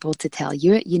other people to tell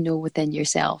you it. You know within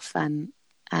yourself, and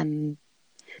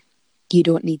you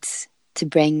don't need to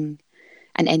bring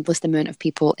an endless amount of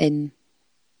people in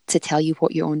to tell you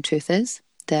what your own truth is.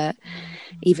 That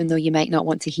even though you might not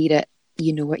want to hear it,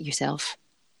 you know it yourself.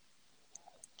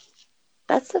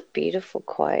 That's a beautiful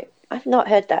quote. I've not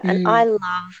heard that. And I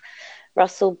love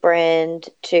Russell Brand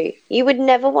too. You would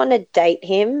never want to date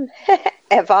him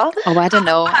ever. Oh, I don't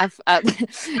know. I've got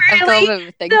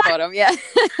a thing for him, yeah.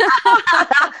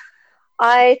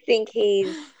 I think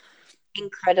he's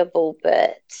incredible,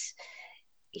 but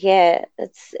yeah,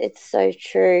 it's so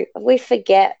true. We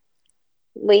forget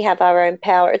we have our own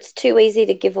power. It's too easy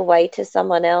to give away to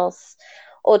someone else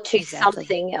or to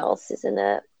something else, isn't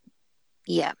it?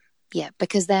 Yeah,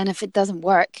 because then if it doesn't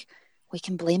work, we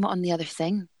can blame it on the other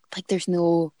thing. Like, there's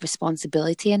no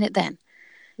responsibility in it then.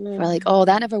 We're like, oh,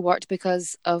 that never worked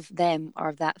because of them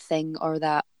or that thing or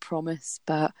that promise.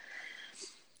 But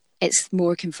it's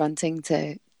more confronting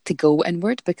to go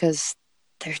inward because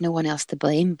there's no one else to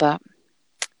blame. But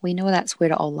we know that's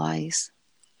where it all lies.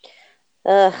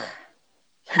 Ugh.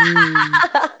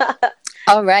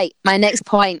 All right, my next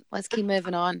point. Let's keep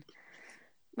moving on.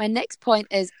 My next point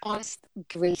is honest,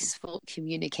 graceful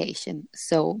communication.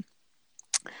 So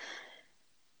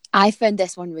I found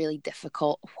this one really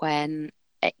difficult when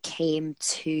it came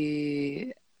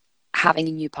to having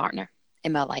a new partner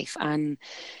in my life and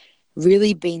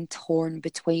really being torn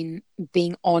between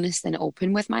being honest and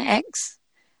open with my ex,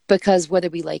 because whether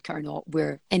we like it or not,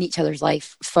 we're in each other's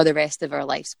life for the rest of our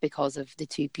lives because of the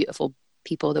two beautiful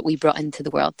people that we brought into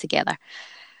the world together.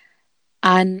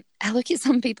 And I look at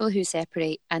some people who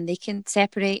separate, and they can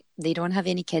separate, they don't have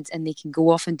any kids, and they can go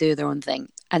off and do their own thing,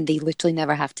 and they literally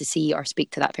never have to see or speak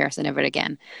to that person ever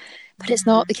again. But it's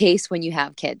not the case when you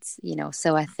have kids, you know.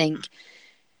 So I think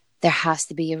there has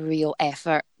to be a real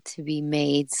effort to be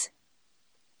made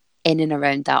in and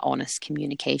around that honest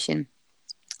communication.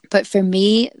 But for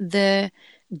me, the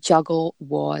juggle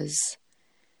was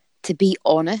to be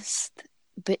honest,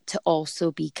 but to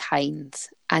also be kind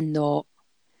and not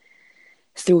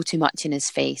throw too much in his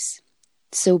face.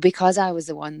 So because I was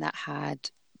the one that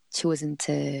had chosen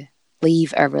to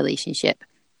leave our relationship,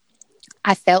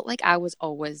 I felt like I was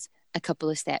always a couple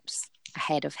of steps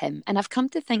ahead of him. And I've come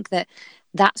to think that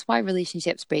that's why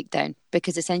relationships break down,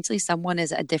 because essentially someone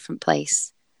is at a different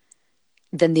place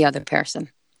than the other person.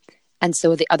 And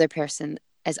so the other person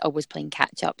is always playing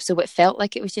catch up. So it felt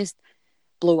like it was just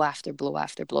blow after blow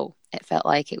after blow. It felt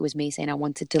like it was me saying I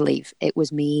wanted to leave. It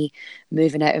was me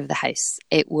moving out of the house.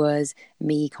 It was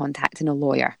me contacting a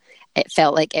lawyer. It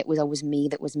felt like it was always me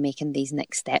that was making these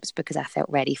next steps because I felt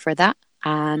ready for that.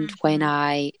 And when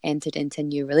I entered into a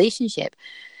new relationship,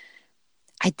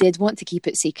 I did want to keep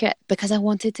it secret because I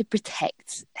wanted to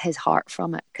protect his heart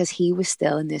from it, because he was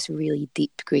still in this really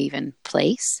deep grieving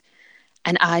place.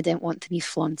 And I didn't want to be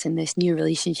flaunting this new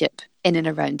relationship in and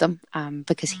around him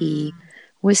because he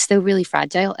was still really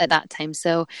fragile at that time.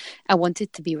 So I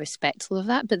wanted to be respectful of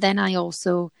that. But then I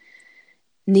also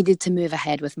needed to move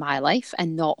ahead with my life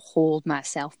and not hold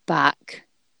myself back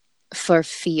for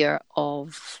fear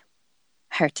of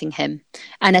hurting him.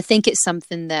 And I think it's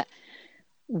something that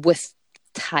with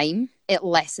time, it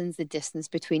lessens the distance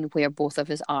between where both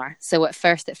of us are. So at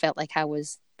first it felt like I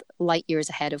was light years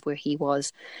ahead of where he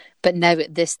was. But now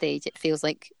at this stage, it feels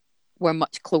like we're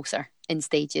much closer in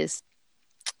stages.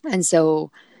 And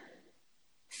so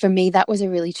for me, that was a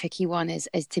really tricky one, is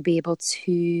to be able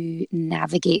to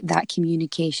navigate that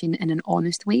communication in an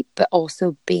honest way, but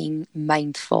also being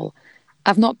mindful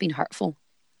of not being hurtful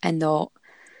and not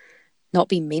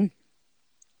be mean.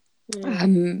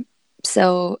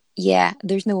 So yeah,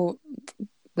 there's no,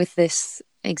 with this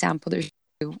example, there's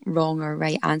no wrong or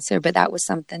right answer, but that was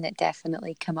something that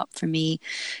definitely come up for me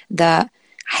that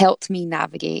helped me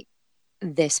navigate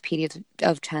this period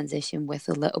of transition with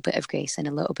a little bit of grace and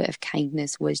a little bit of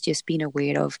kindness, was just being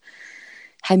aware of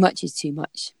how much is too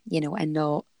much, and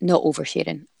not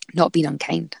oversharing, not being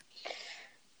unkind.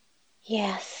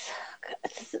 Yes,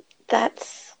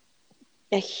 that's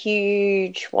a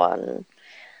huge one.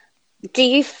 Do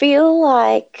you feel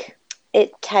like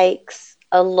it takes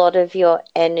a lot of your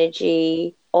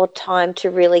energy or time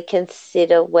to really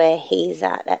consider where he's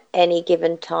at any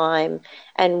given time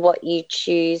and what you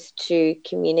choose to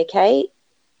communicate?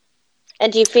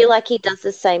 And do you feel like he does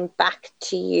the same back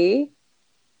to you?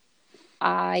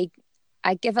 I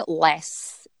give it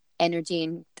less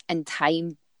energy and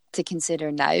time to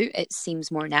consider now. It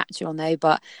seems more natural now,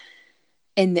 but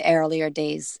in the earlier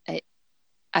days,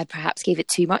 I perhaps gave it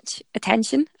too much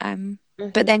attention.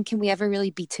 But then can we ever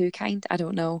really be too kind? I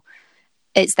don't know.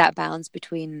 It's that balance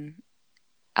between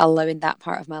allowing that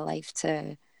part of my life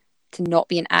to not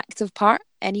be an active part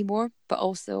anymore, but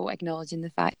also acknowledging the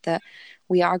fact that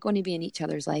we are going to be in each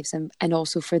other's lives, and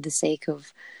also for the sake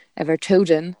of our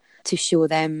children, to show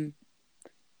them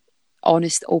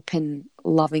honest, open,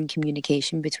 loving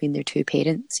communication between their two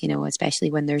parents,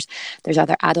 especially when there's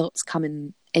other adults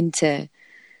coming into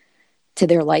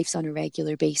their lives on a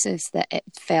regular basis, that it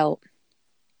felt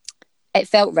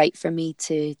right for me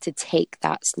to take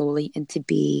that slowly and to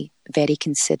be very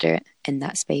considerate in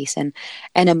that space. And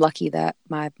I'm lucky that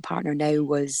my partner now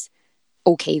was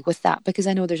okay with that, because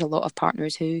I know there's a lot of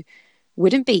partners who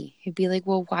wouldn't be, who'd be like,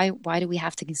 well, why do we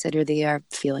have to consider their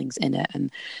feelings in it?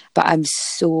 But I'm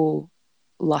so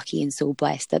lucky and so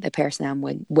blessed that the person I'm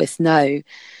with now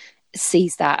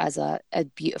sees that as a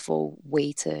beautiful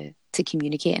way to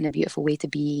communicate and a beautiful way to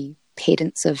be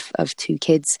parents of two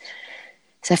kids.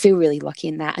 So I feel really lucky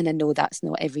in that, and I know that's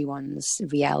not everyone's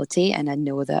reality, and I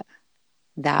know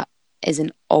that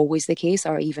isn't always the case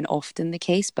or even often the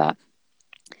case. But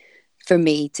for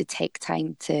me to take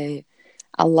time to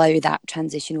allow that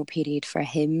transitional period for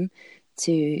him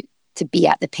to be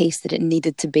at the pace that it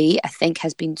needed to be, I think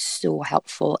has been so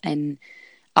helpful in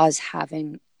us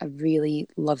having a really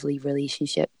lovely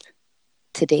relationship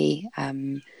today.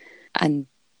 And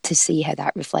to see how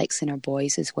that reflects in our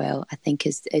boys as well, I think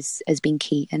has been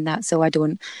key in that. So I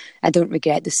don't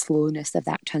regret the slowness of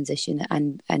that transition,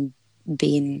 and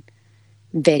being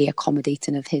very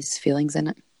accommodating of his feelings in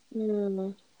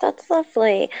it. That's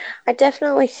lovely. I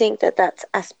definitely think that that's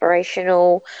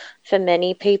aspirational for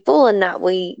many people, and that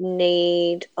we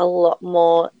need a lot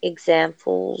more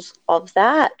examples of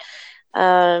that.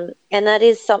 And that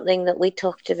is something that we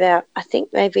talked about, I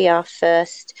think maybe our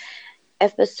first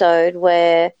episode,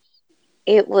 where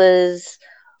it was,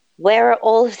 where are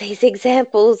all of these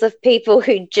examples of people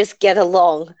who just get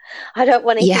along? I don't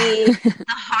want to hear the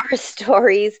horror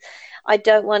stories. I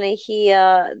don't want to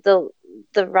hear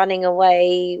the running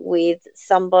away with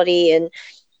somebody, and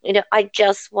I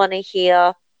just want to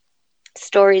hear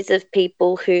stories of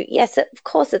people who, yes, of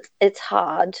course it's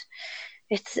hard.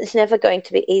 It's never going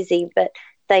to be easy, but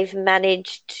they've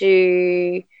managed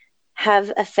to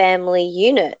have a family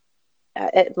unit.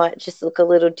 It might just look a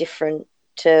little different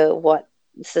to what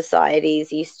society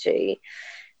is used to.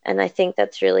 And I think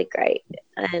that's really great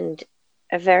and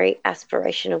a very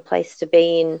aspirational place to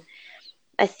be in.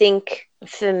 I think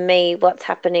for me, what's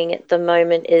happening at the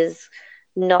moment is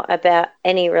not about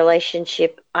any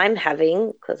relationship I'm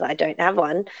having, because I don't have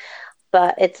one,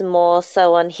 but it's more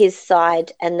so on his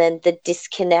side, and then the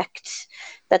disconnect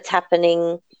that's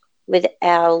happening with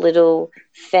our little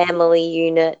family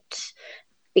unit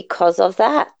because of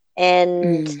that.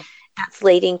 And that's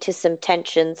leading to some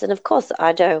tensions. And of course,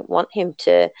 I don't want him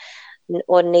to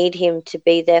or need him to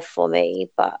be there for me,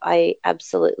 but I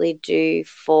absolutely do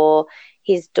for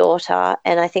his daughter.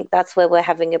 And I think that's where we're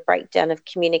having a breakdown of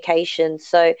communication.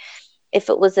 So if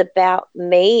it was about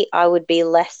me, I would be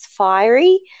less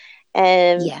fiery.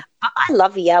 And I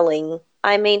love yelling.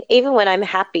 I mean, even when I'm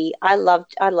happy, I love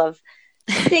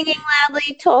singing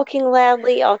loudly, talking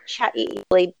loudly. I'll chat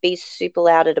easily, be super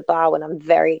loud at a bar when I'm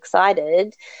very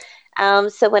excited.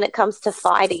 So when it comes to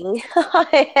fighting,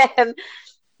 I am,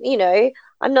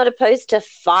 I'm not opposed to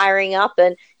firing up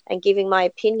and giving my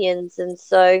opinions. And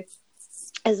so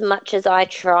as much as I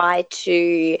try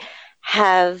to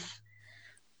have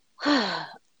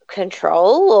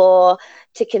control or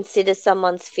to consider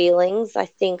someone's feelings, I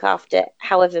think after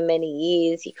however many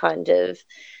years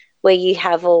where you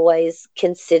have always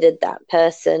considered that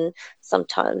person,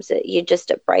 sometimes you're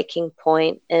just at breaking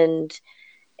point, and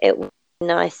it would be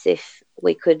nice if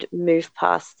we could move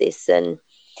past this and,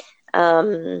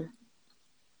 for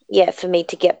me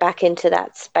to get back into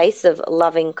that space of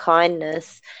loving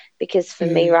kindness, because for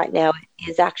me right now it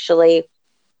is actually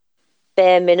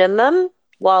bare minimum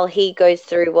while he goes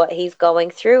through what he's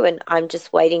going through, and I'm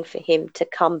just waiting for him to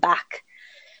come back,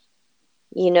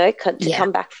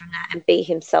 come back from that and be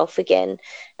himself again.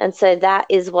 And so that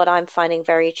is what I'm finding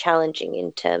very challenging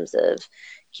in terms of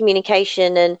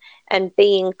communication, and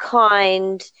being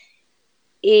kind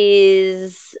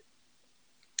is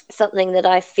something that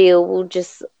I feel will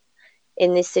just,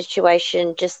 in this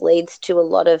situation, just leads to a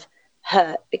lot of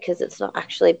hurt, because it's not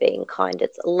actually being kind.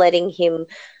 It's letting him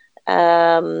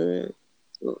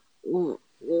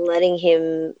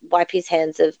wipe his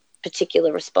hands of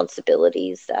particular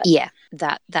responsibilities.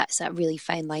 That's a really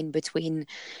fine line between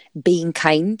being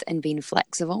kind and being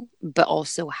flexible, but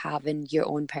also having your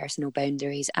own personal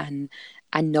boundaries and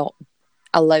not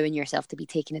allowing yourself to be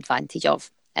taken advantage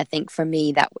of. I think for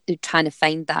me, that trying to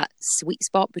find that sweet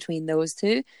spot between those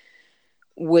two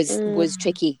was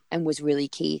tricky and was really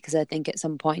key, because I think at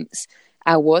some points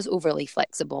I was overly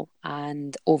flexible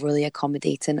and overly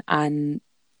accommodating, and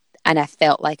I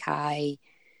felt like I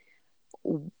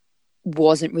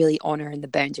wasn't really honouring the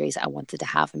boundaries I wanted to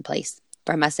have in place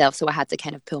for myself, so I had to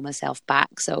kind of pull myself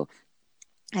back. So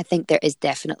I think there is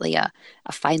definitely a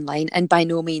fine line, and by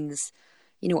no means,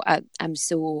 I'm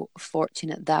so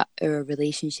fortunate that our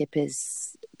relationship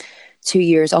is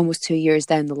almost 2 years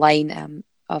down the line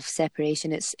of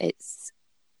separation. It's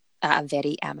at a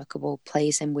very amicable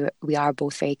place, and we are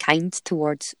both very kind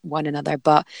towards one another,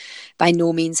 but by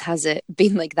no means has it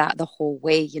been like that the whole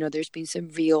way. There's been some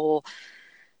real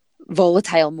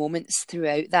volatile moments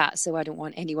throughout that, so I don't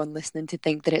want anyone listening to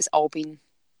think that it's all been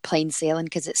plain sailing,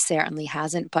 because it certainly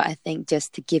hasn't. But I think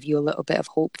just to give you a little bit of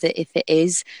hope that if it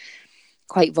is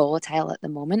quite volatile at the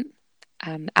moment,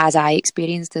 as I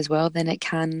experienced as well, then it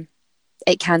can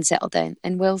settle down,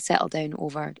 and will settle down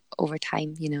over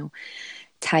time.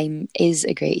 Time is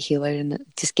a great healer, and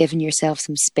just giving yourself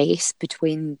some space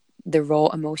between the raw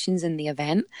emotions in the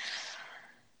event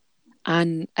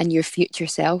and your future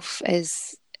self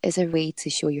is a way to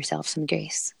show yourself some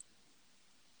grace.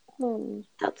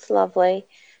 That's lovely.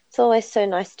 It's always so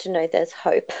nice to know there's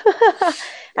hope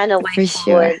and a way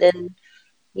forward. Sure. And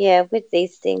with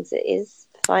these things, it is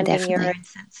finding your own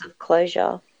sense of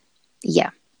closure. Yeah,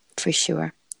 for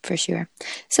sure.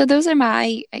 So those are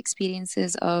my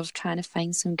experiences of trying to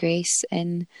find some grace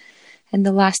in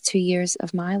the last 2 years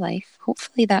of my life.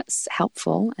 Hopefully that's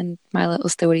helpful, and my little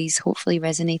stories hopefully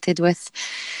resonated with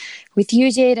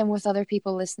you, Jade, and with other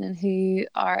people listening who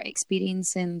are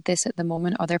experiencing this at the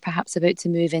moment, or they're perhaps about to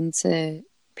move into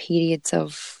periods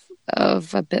of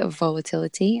a bit of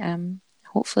volatility.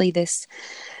 Hopefully this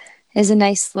is a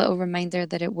nice little reminder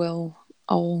that it will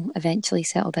all eventually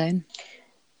settle down.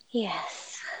 Yes.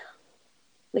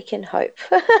 We can hope.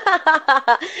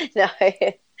 No,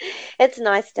 it's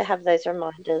nice to have those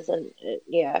reminders, and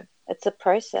it's a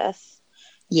process.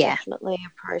 Yeah, definitely a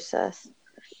process.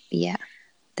 Yeah,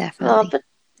 definitely. But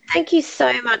thank you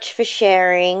so much for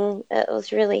sharing. It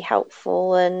was really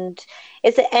helpful. And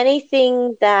is there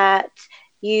anything that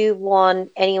you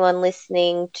want anyone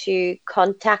listening to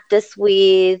contact us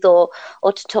with, or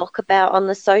to talk about on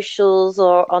the socials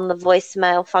or on the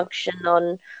voicemail function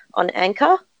on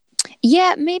Anchor?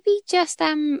 Yeah, maybe just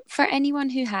for anyone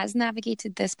who has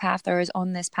navigated this path or is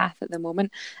on this path at the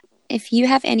moment, if you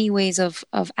have any ways of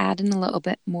adding a little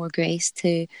bit more grace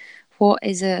to what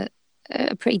is a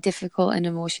pretty difficult and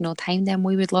emotional time, then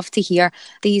we would love to hear.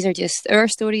 These are just our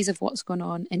stories of what's going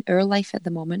on in our life at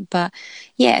the moment. But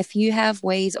yeah, if you have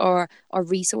ways or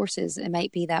resources, it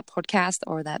might be that podcast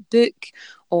or that book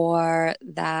or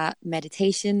that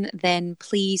meditation, then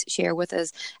please share with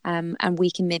us, and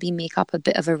we can maybe make up a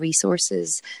bit of a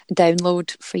resources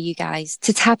download for you guys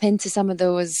to tap into some of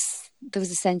those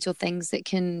essential things that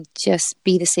can just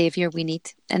be the savior we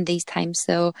need in these times.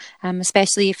 So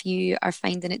especially if you are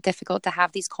finding it difficult to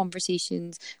have these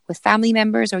conversations with family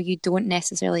members, or you don't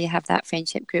necessarily have that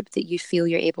friendship group that you feel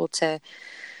you're able to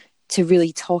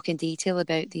really talk in detail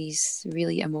about these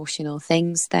really emotional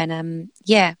things, then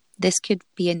this could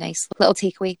be a nice little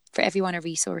takeaway for everyone, a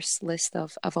resource list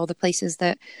of all the places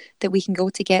that we can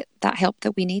go to get that help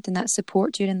that we need and that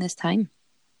support during this time.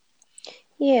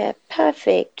 Yeah,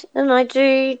 perfect. And I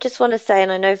do just want to say,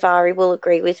 and I know Vari will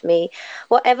agree with me,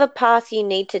 whatever path you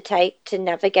need to take to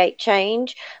navigate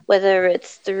change, whether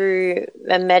it's through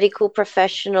a medical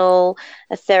professional,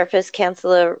 a therapist,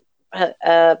 counsellor,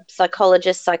 a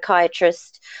psychologist,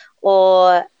 psychiatrist,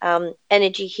 or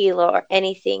energy healer, or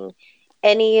anything,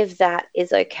 any of that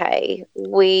is okay.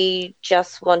 We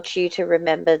just want you to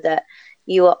remember that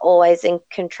you are always in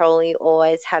control, you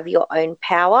always have your own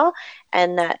power,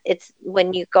 and that it's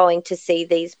when you're going to see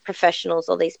these professionals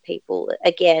or these people,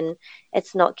 again,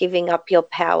 it's not giving up your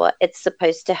power. It's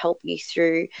supposed to help you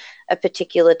through a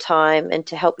particular time and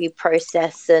to help you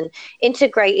process and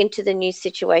integrate into the new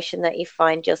situation that you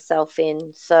find yourself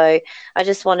in. So I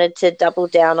just wanted to double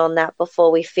down on that before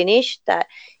we finish, that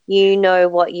you know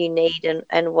what you need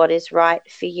and what is right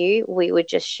for you. We were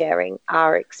just sharing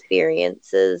our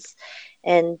experiences.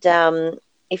 And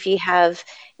if you have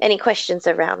any questions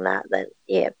around that, then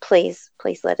please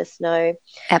let us know.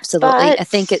 Absolutely. I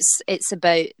think it's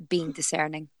about being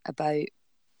discerning about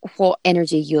what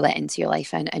energy you let into your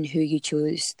life and who you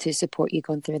choose to support you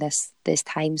going through this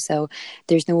time. So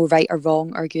there's no right or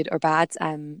wrong or good or bad.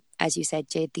 As you said,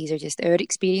 Jade, these are just our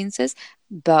experiences,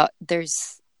 but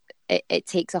it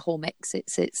takes a whole mix.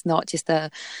 It's not just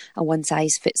a one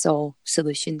size fits all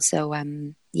solution. So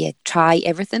try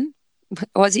everything.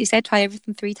 What was it you said? Try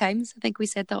everything 3 times. I think we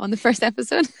said that on the first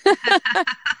episode.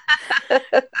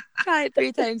 Try it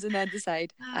 3 times and then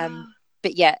decide.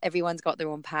 But yeah, everyone's got their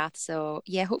own path. So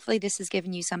yeah, hopefully this has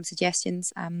given you some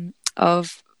suggestions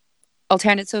of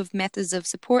alternative methods of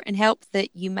support and help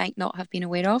that you might not have been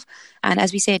aware of. And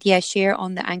as we said, share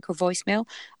on the Anchor voicemail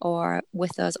or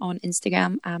with us on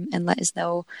Instagram and let us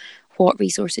know what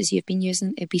resources you've been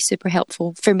using. It'd be super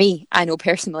helpful for me. I know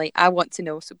personally, I want to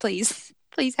know. So please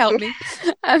help me.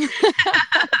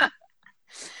 That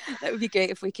would be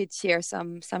great if we could share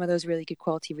some of those really good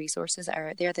quality resources that are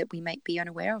out there that we might be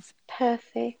unaware of.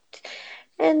 Perfect.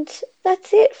 And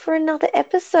that's it for another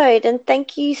episode. And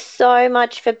thank you so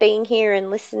much for being here and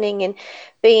listening and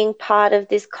being part of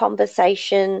this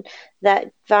conversation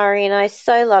that Vari and I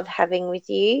so love having with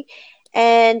you.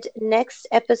 And next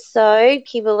episode,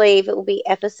 can you believe it will be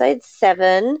episode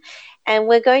 7, and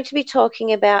we're going to be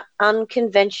talking about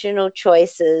unconventional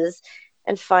choices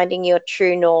and finding your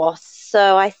true north.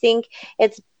 So I think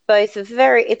it's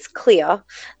clear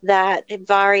that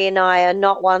Vari and I are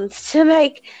not ones to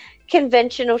make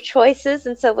conventional choices,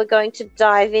 and so we're going to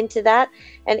dive into that.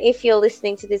 And if you're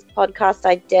listening to this podcast,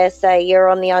 I dare say you're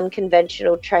on the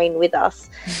unconventional train with us.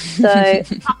 So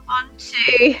hop on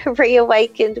to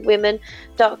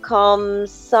reawakenedwomen.com,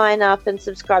 sign up and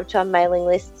subscribe to our mailing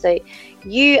list so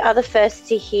you are the first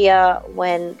to hear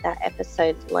when that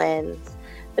episode lands.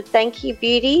 But thank you,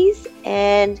 beauties,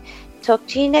 and talk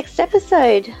to you next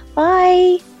episode.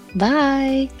 Bye.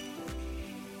 Bye.